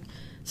too, it's like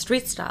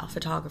street style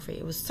photography.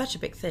 It was such a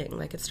big thing.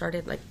 Like it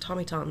started like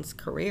Tommy Ton's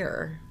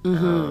career.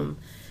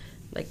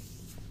 Like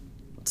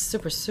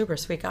super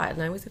sweet guy,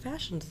 and I was a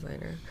fashion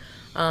designer.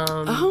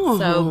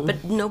 So,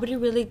 but nobody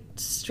really,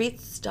 street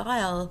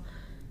style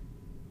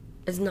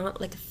is not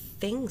like a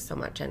thing so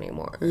much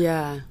anymore.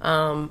 Yeah.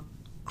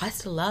 I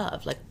still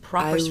love like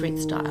proper street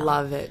style. I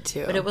love it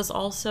too. But it was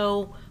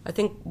also, I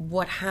think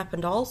what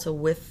happened also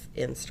with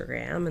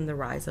Instagram and the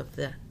rise of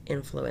the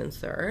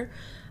influencer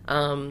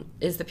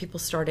is that people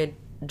started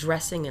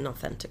dressing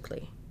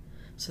inauthentically.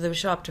 So they would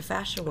show up to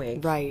Fashion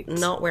Week, right,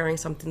 not wearing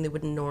something they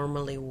would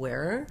normally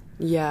wear.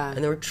 Yeah.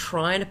 And they were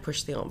trying to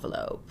push the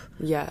envelope.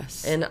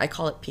 Yes. And I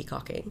call it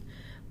peacocking.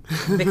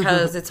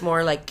 Because it's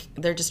more like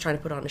they're just trying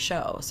to put on a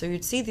show. So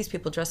you'd see these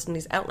people dressed in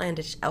these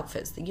outlandish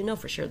outfits that you know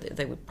for sure that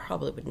they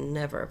would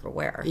never ever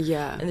wear.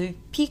 Yeah. And they'd be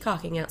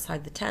peacocking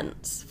outside the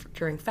tents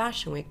during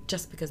Fashion Week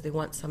just because they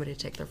want somebody to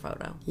take their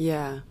photo.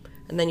 Yeah.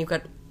 And then you've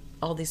got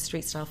all these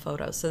street style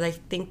photos. So they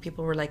think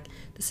people were like,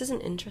 this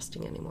isn't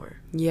interesting anymore.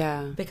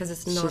 Yeah. Because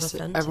it's not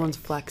authentic. Everyone's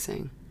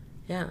flexing.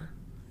 Yeah.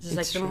 It's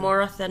like true. The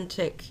more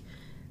authentic,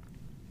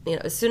 you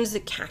know, as soon as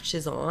it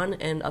catches on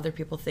and other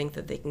people think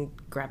that they can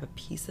grab a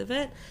piece of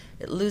it,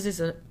 it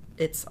loses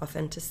its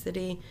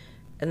authenticity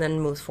and then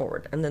moves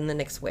forward. And then the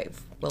next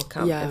wave will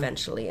come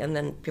eventually. And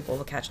then people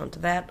will catch on to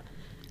that.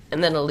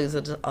 And then it'll lose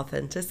its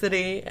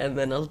authenticity. And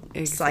then it'll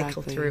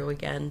cycle through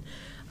again.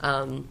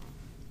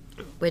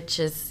 Which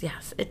is,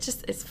 yes,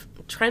 it's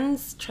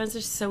trends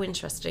are so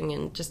interesting,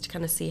 and just to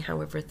kind of see how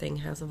everything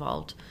has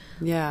evolved.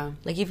 Yeah.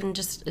 Like even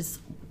just as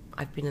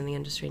I've been in the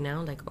industry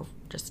now, like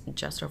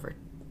just over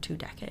 2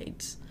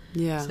 decades.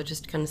 Yeah. So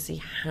just to kind of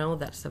see how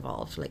that's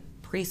evolved, like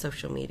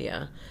pre-social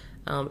media,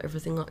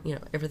 everything on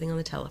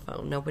the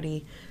telephone.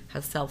 Nobody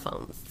has cell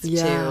phones.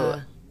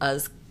 To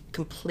us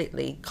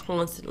completely,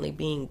 constantly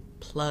being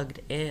plugged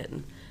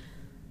in.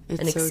 It's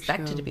and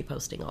expected to be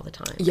posting all the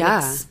time.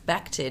 Yeah. And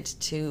expected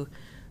to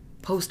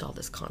post all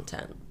this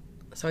content.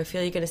 So I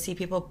feel you're going to see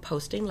people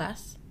posting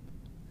less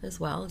as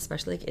well,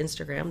 especially like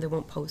Instagram. They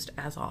won't post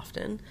as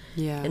often.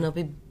 Yeah. And there'll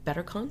be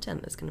better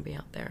content that's going to be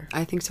out there.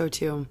 I think so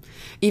too.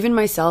 Even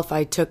myself,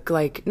 I took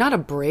like, not a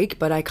break,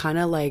 but I kind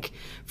of like,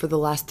 for the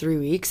last 3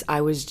 weeks,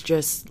 I was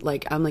just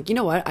like, I'm like, you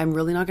know what? I'm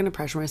really not going to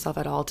pressure myself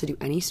at all to do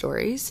any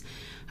stories.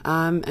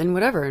 And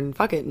whatever, and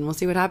fuck it, and we'll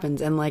see what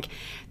happens. And like,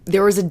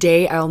 there was a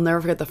day, I'll never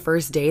forget the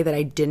first day that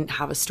I didn't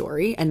have a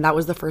story, and that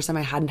was the first time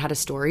I hadn't had a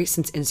story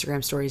since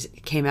Instagram stories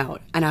came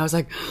out. And I was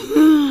like,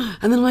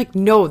 and then I'm like,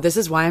 no, this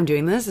is why I'm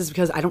doing this, is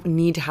because I don't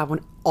need to have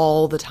one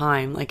all the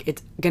time. Like,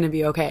 it's gonna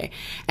be okay.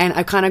 And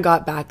I kind of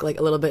got back like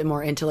a little bit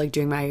more into like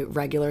doing my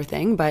regular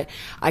thing, but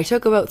I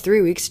took about 3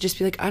 weeks to just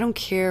be like, I don't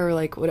care,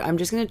 like what, I'm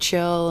just gonna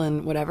chill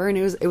and whatever. And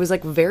it was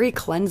like very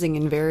cleansing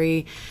and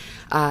very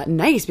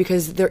nice,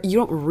 because you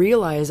don't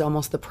realize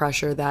almost the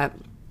pressure that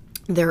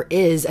there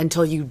is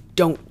until you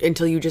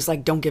just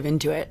like don't give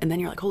into it, and then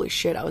you're like, holy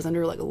shit, I was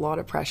under like a lot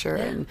of pressure.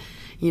 And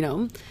you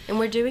know, and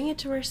we're doing it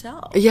to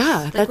ourselves.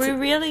 Like we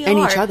really and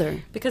are, each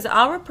other, because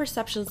our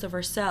perceptions of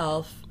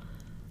ourselves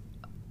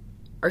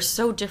are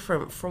so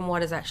different from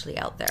what is actually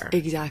out there.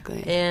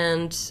 Exactly.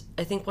 And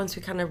I think once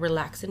we kind of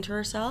relax into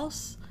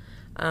ourselves,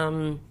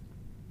 then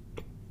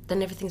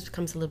everything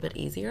becomes a little bit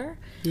easier.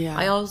 Yeah.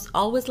 I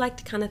always like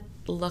to kind of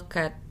look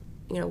at,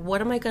 you know,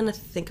 what am I going to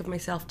think of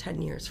myself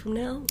 10 years from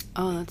now?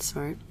 Oh, that's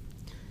smart.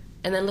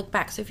 And then look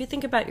back. So if you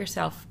think about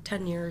yourself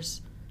 10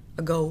 years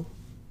ago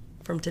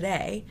from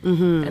today,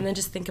 mm-hmm. and then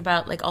just think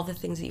about like all the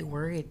things that you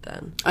worried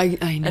then. I know,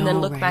 and then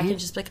look back and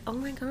just be like, oh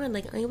my God,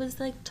 like I was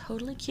like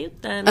totally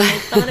cute then. I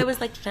thought I was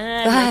like fun.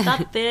 I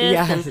thought this.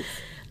 Yes. And,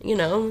 you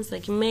know, it's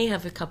like you may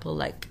have a couple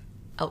like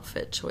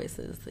outfit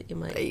choices that you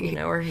might, you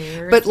know, or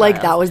hair. But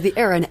like that was the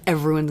era, and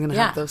everyone's gonna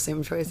have those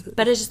same choices.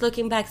 But it's just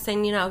looking back,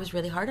 saying, you know, I was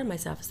really hard on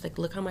myself. It's like,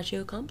 look how much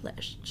you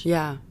accomplished.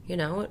 Yeah. You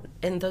know,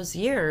 in those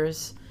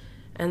years,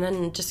 and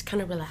then just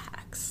kind of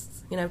relax.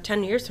 You know,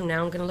 10 years from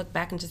now, I'm gonna look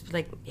back and just be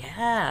like,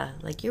 yeah,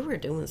 like you were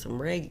doing some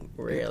really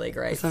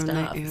great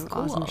stuff. It's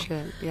cool. Awesome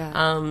shit. Yeah.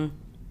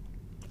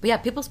 But yeah,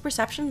 people's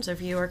perceptions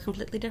of you are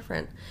completely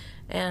different,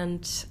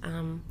 and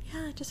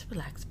just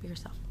relax, be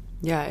yourself.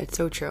 Yeah, it's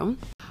so true.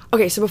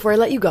 Okay, so before I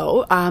let you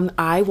go,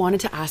 I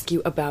wanted to ask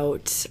you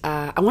about,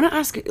 I want to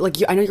ask, like,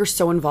 I know you're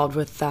so involved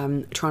with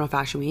Toronto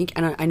Fashion Week,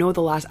 and I know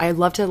I'd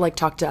love to, like,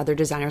 talk to other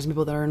designers and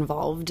people that are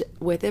involved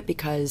with it,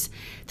 because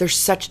there's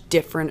such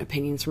different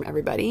opinions from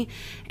everybody,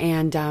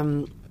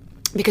 and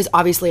because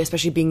obviously,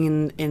 especially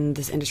being in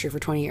this industry for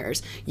 20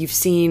 years, you've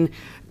seen,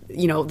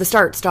 you know, the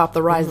start, stop,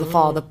 the rise, the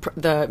fall,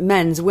 the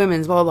men's,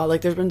 women's, blah, blah, blah,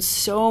 like, there's been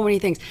so many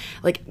things.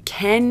 Like,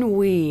 can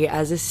we,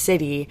 as a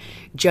city,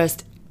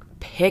 just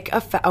pick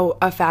a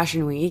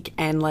fashion week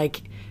and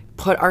like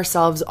put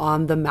ourselves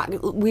on the map.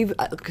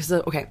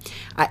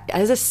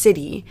 As a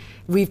city,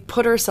 we've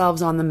put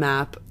ourselves on the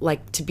map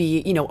like to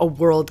be, you know, a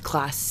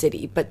world-class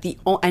city, but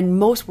and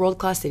most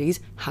world-class cities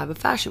have a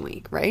fashion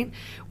week, right?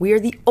 We are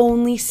the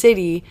only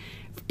city,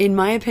 in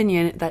my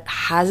opinion, that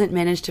hasn't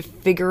managed to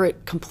figure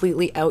it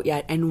completely out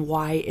yet. And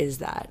why is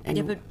that? And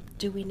yeah, but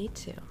do we need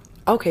to?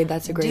 Okay,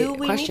 that's a great question. Do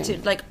we need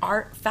to? Like,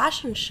 our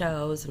fashion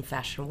shows and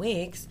fashion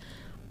weeks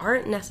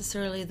aren't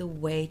necessarily the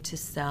way to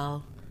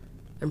sell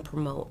and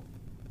promote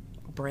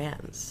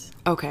brands.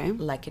 Okay.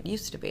 Like it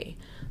used to be.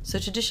 So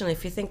traditionally,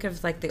 if you think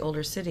of like the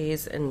older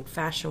cities and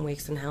fashion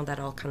weeks and how that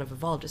all kind of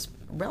evolved, it's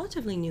a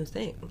relatively new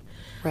thing.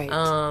 Right.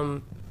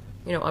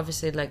 You know,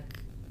 obviously like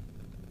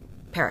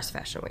Paris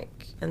Fashion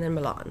Week, and then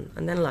Milan,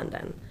 and then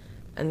London,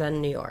 and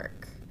then New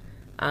York.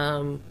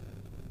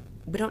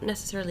 We don't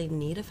necessarily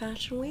need a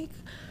fashion week,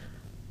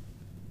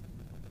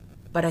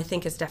 but I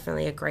think it's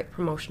definitely a great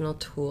promotional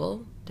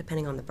tool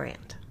depending on the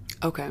brand.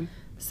 Okay.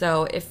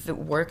 So if it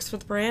works for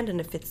the brand and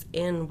if it's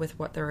in with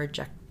what their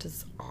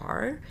objectives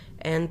are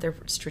and their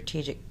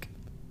strategic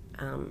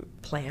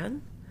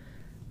plan,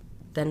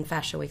 then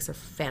fashion weeks are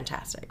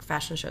fantastic.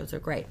 Fashion shows are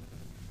great.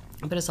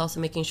 But it's also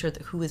making sure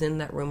that who is in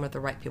that room are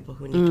the right people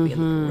who need to be in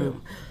the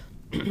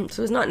room.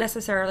 So it's not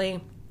necessarily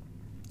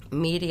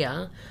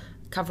media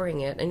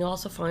covering it. And you'll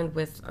also find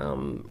with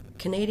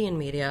Canadian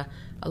media,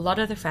 a lot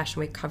of their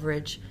fashion week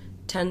coverage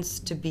tends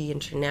to be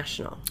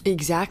international.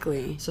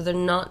 Exactly. So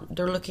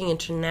they're looking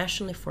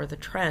internationally for the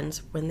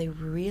trends when they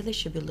really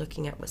should be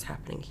looking at what's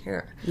happening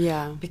here.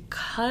 Yeah.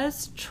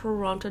 Because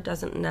Toronto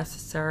doesn't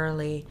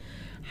necessarily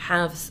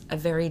have a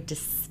very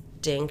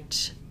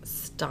distinct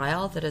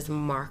style that is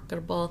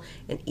marketable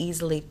and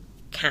easily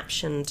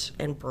captioned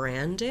and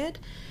branded,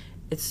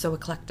 it's so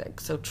eclectic.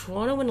 So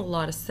Toronto, in a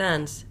lot of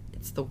sense,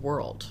 it's the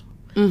world.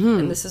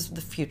 And this is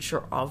the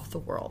future of the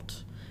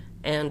world.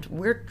 And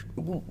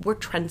we're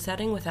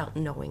trend-setting without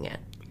knowing it.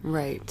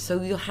 Right.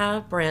 So you'll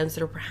have brands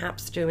that are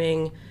perhaps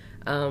doing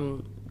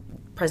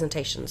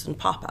presentations and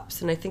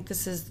pop-ups. And I think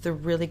this is the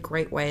really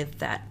great way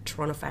that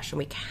Toronto Fashion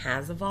Week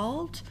has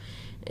evolved,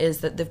 is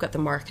that they've got the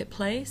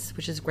marketplace,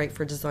 which is great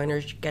for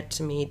designers. You get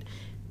to meet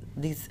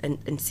these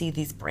and see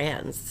these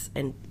brands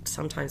and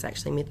sometimes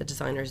actually meet the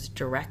designers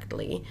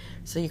directly.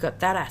 So you've got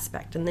that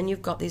aspect. And then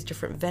you've got these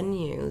different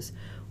venues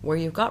where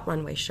you've got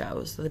runway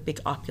shows, so the big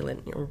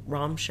opulent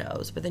ROM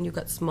shows, but then you've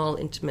got small,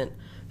 intimate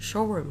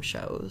showroom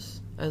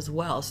shows as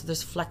well. So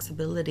there's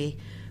flexibility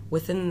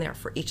within there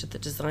for each of the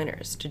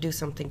designers to do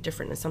something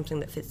different and something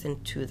that fits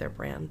into their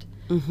brand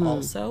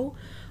also.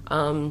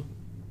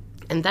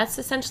 And that's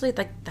essentially,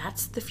 like,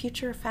 that's the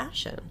future of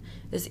fashion,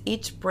 is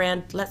each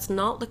brand, let's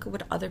not look at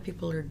what other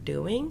people are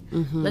doing,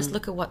 let's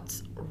look at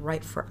what's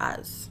right for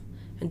us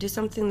and do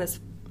something that's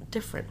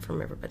different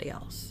from everybody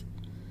else.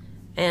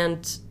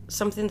 And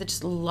something that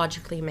just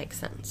logically makes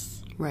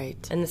sense.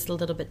 Right. And it's a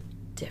little bit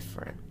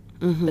different,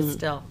 but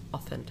still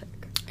authentic.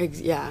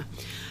 Yeah.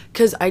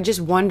 Because I just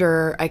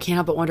wonder, I can't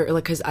help but wonder,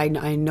 like, because I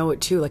know it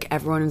too, like,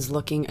 everyone is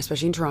looking,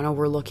 especially in Toronto,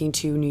 we're looking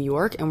to New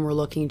York and we're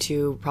looking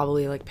to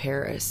probably, like,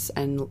 Paris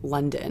and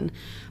London.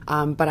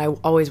 But I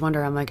always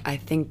wonder, I'm like,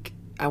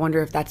 I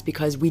wonder if that's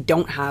because we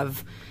don't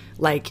have,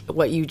 like,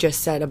 what you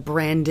just said, a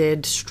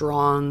branded,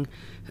 strong,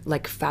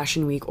 like,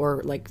 fashion week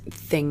or, like,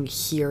 thing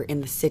here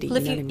in the city. Well,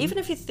 you know what I mean? Even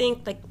if you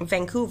think, like,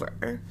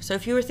 Vancouver, so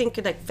if you were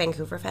thinking, like,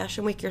 Vancouver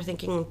Fashion Week, you're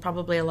thinking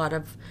probably a lot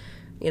of,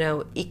 you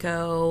know,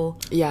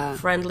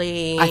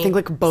 friendly, I think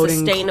like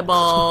boating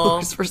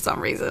sustainable for some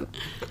reason.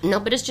 No,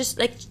 but it's just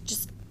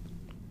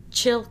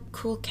chill,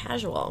 cool,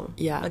 casual.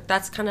 Yeah, like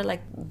that's kind of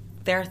like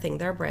their thing,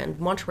 their brand.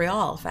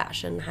 Montreal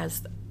fashion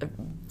has a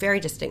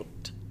very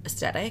distinct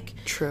aesthetic.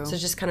 True. So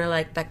just kind of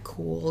like that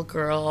cool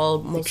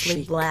girl, mostly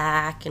like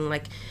black and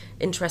like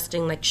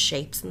interesting like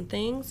shapes and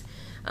things.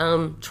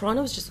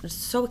 Toronto is just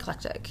so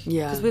eclectic.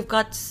 Yeah, because we've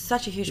got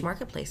such a huge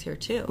marketplace here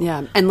too.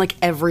 Yeah, and like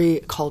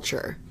every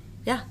culture.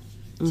 Yeah.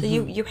 So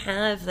you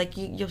have, like,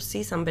 you'll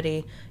see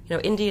somebody, you know,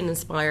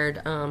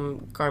 Indian-inspired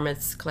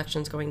garments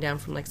collections going down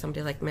from, like,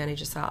 somebody like Manny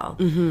Giselle.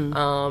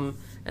 And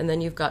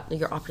then you've got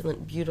your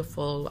opulent,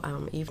 beautiful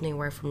evening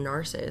wear from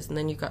Narcissus. And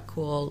then you've got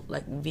cool,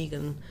 like,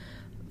 vegan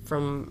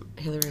from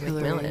Hillary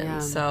McMillan. Yeah.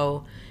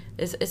 So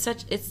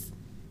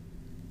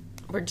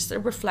we're just a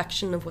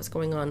reflection of what's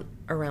going on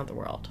around the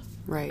world.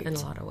 Right. In a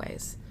lot of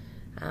ways.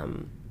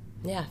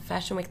 Yeah,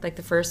 Fashion Week, like,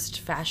 the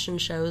first fashion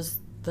shows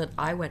that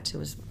I went to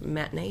was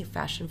Matinee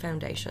Fashion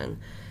Foundation.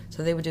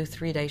 So they would do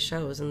 3-day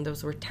shows, and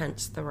those were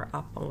tents that were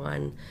up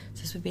on,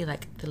 so this would be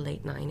like the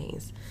late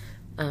 90s.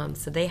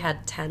 So they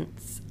had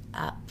tents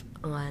up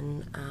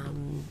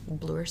on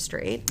Bloor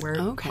Street,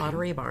 where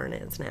Pottery Barn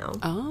is now.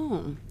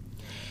 Oh.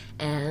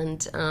 And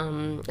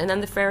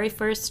then the very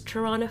first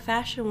Toronto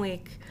Fashion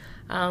Week,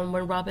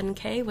 when Robin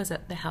Kay was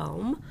at the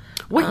helm.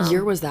 What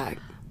year was that?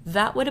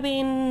 That would have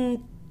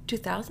been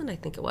 2000, I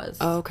think it was.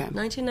 Oh, okay.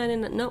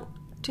 1999, no.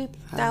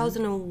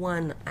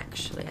 2001,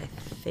 actually, I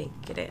think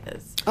it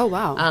is. Oh,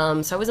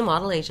 wow. So I was a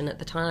model agent at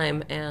the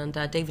time, and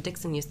David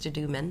Dixon used to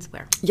do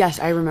menswear. Yes,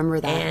 I remember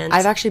that. And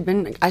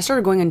I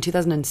started going in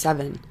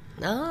 2007.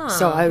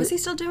 Was he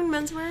still doing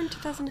menswear in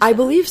 2007? I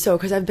believe so,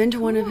 because I've been to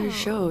one of his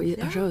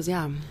shows,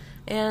 yeah.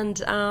 And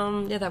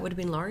that would have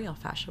been L'Oreal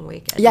Fashion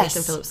Week at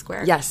Nathan Phillips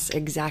Square. Yes,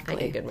 exactly. I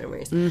get good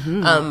memories.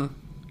 Mm-hmm.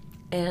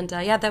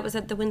 That was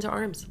at the Windsor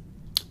Arms.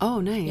 Oh,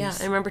 nice. Yeah,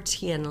 I remember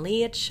Tian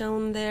Lee had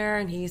shown there,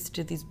 and he used to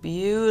do these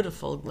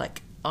beautiful,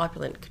 like,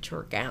 opulent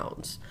couture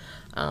gowns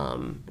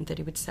that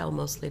he would sell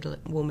mostly to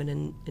women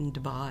in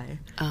Dubai.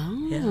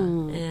 Oh. Yeah.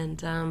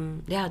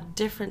 And,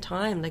 different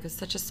time. Like, it was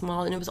such a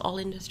small, and it was all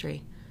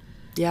industry.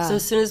 Yeah. So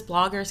as soon as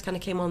bloggers kind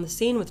of came on the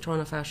scene with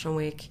Toronto Fashion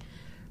Week,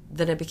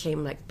 then it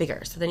became, like,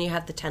 bigger. So then you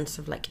had the tents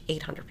of, like,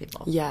 800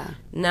 people. Yeah.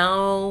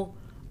 Now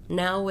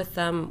with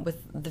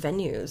the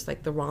venues,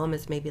 like the ROM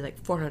is maybe like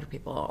 400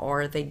 people,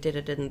 or they did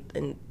it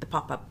in the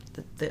pop-up,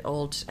 the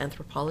old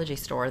Anthropology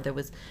store. There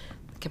was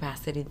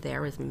capacity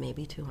there was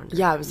maybe 200.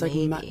 Yeah, it was like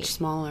much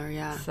smaller,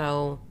 yeah.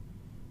 So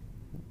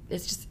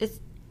it's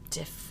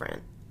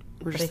different.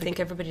 But I think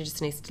everybody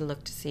just needs to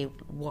look to see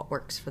what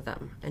works for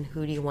them and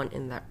who do you want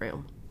in that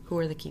room. Who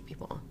are the key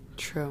people?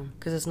 True.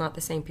 Because it's not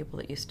the same people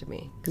it used to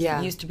be.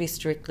 Yeah. It used to be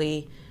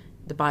strictly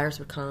the buyers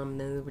would come and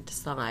then they would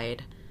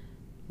decide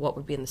what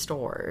would be in the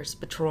stores,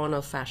 but Toronto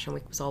Fashion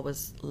Week was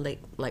always late,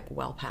 like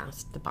well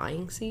past the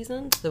buying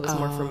season, so there was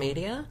more for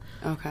media.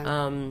 Okay.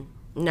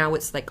 Now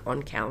it's like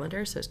on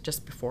calendar, so it's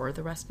just before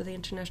the rest of the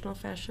international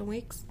fashion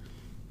weeks.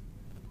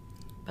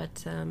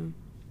 But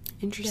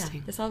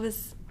interesting. Yeah, it's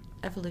always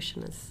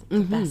evolution is the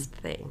best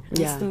thing. And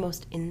it's the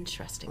most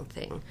interesting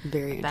thing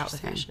about the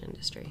fashion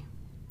industry.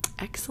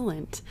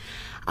 Excellent.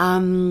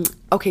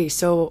 Okay,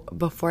 so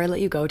before I let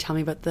you go, tell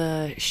me about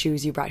the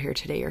shoes you brought here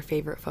today, your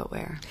favorite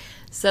footwear.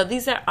 So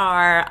these are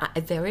I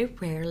very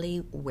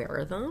rarely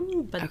wear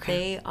them, but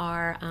they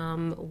are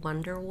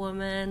Wonder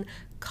Woman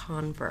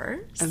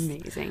Converse.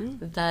 Amazing.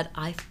 That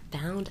I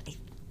found, I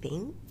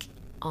think,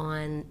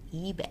 on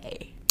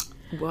eBay.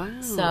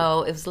 Wow.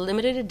 So it was a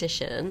limited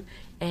edition,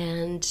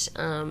 and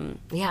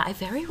I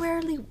very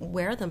rarely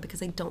wear them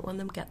because I don't want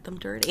them to get them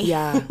dirty.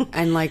 Yeah,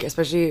 and like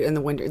especially in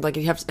the winter, like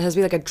it has to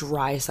be like a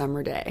dry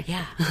summer day.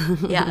 Yeah,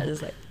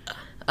 it's like,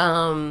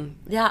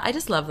 I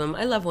just love them.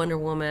 I love Wonder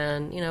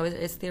Woman. You know,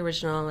 it's the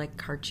original like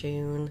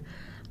cartoon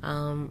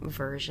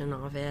version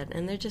of it,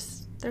 and they're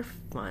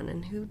fun.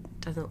 And who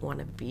doesn't want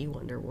to be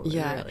Wonder Woman?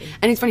 Yeah, really?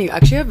 And it's funny. You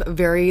actually have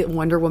very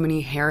Wonder Woman-y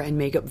hair and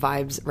makeup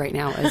vibes right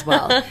now as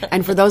well.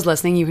 And for those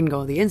listening, you can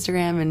go to the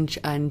Instagram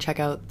and check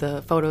out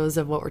the photos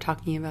of what we're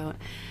talking about.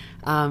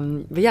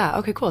 But yeah,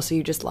 okay, cool. So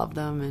you just love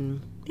them,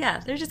 and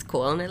yeah, they're just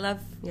cool, and I love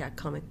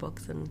comic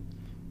books and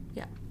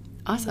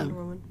awesome.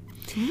 Wonder Woman.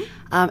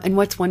 Mm-hmm. And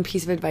what's one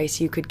piece of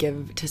advice you could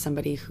give to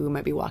somebody who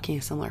might be walking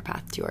a similar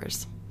path to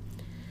yours?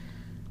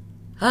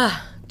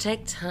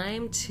 Take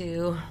time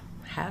to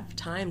have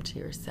time to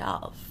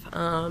yourself.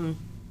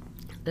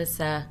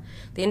 The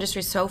industry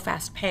is so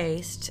fast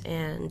paced,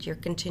 and you're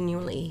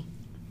continually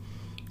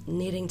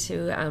needing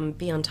to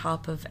be on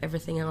top of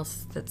everything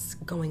else that's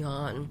going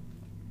on.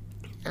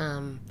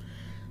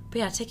 But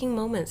yeah, taking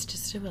moments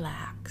just to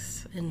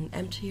relax and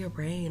empty your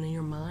brain and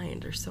your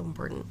mind are so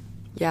important.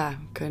 Yeah,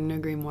 couldn't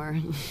agree more.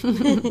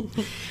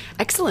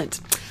 Excellent.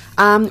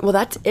 Well,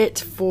 that's it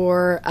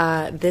for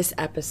this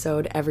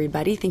episode,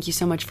 everybody. Thank you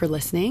so much for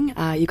listening.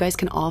 You guys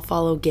can all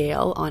follow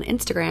Gail on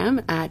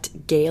Instagram at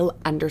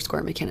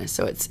Gail_McInnes.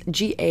 So it's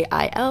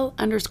GAIL_MCINNES.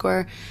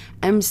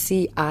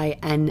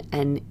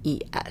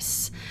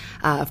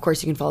 Of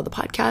course, you can follow the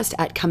podcast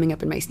at Coming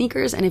Up in My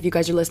Sneakers. And if you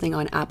guys are listening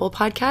on Apple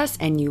Podcasts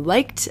and you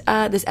liked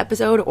this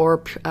episode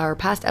or our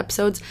past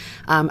episodes,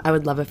 I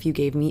would love if you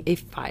gave me a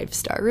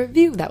 5-star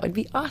review. That would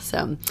be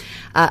awesome.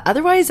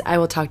 Otherwise, I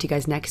will talk to you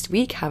guys next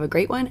week. Have a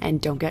great one,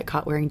 and don't get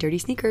caught wearing dirty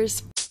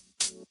sneakers.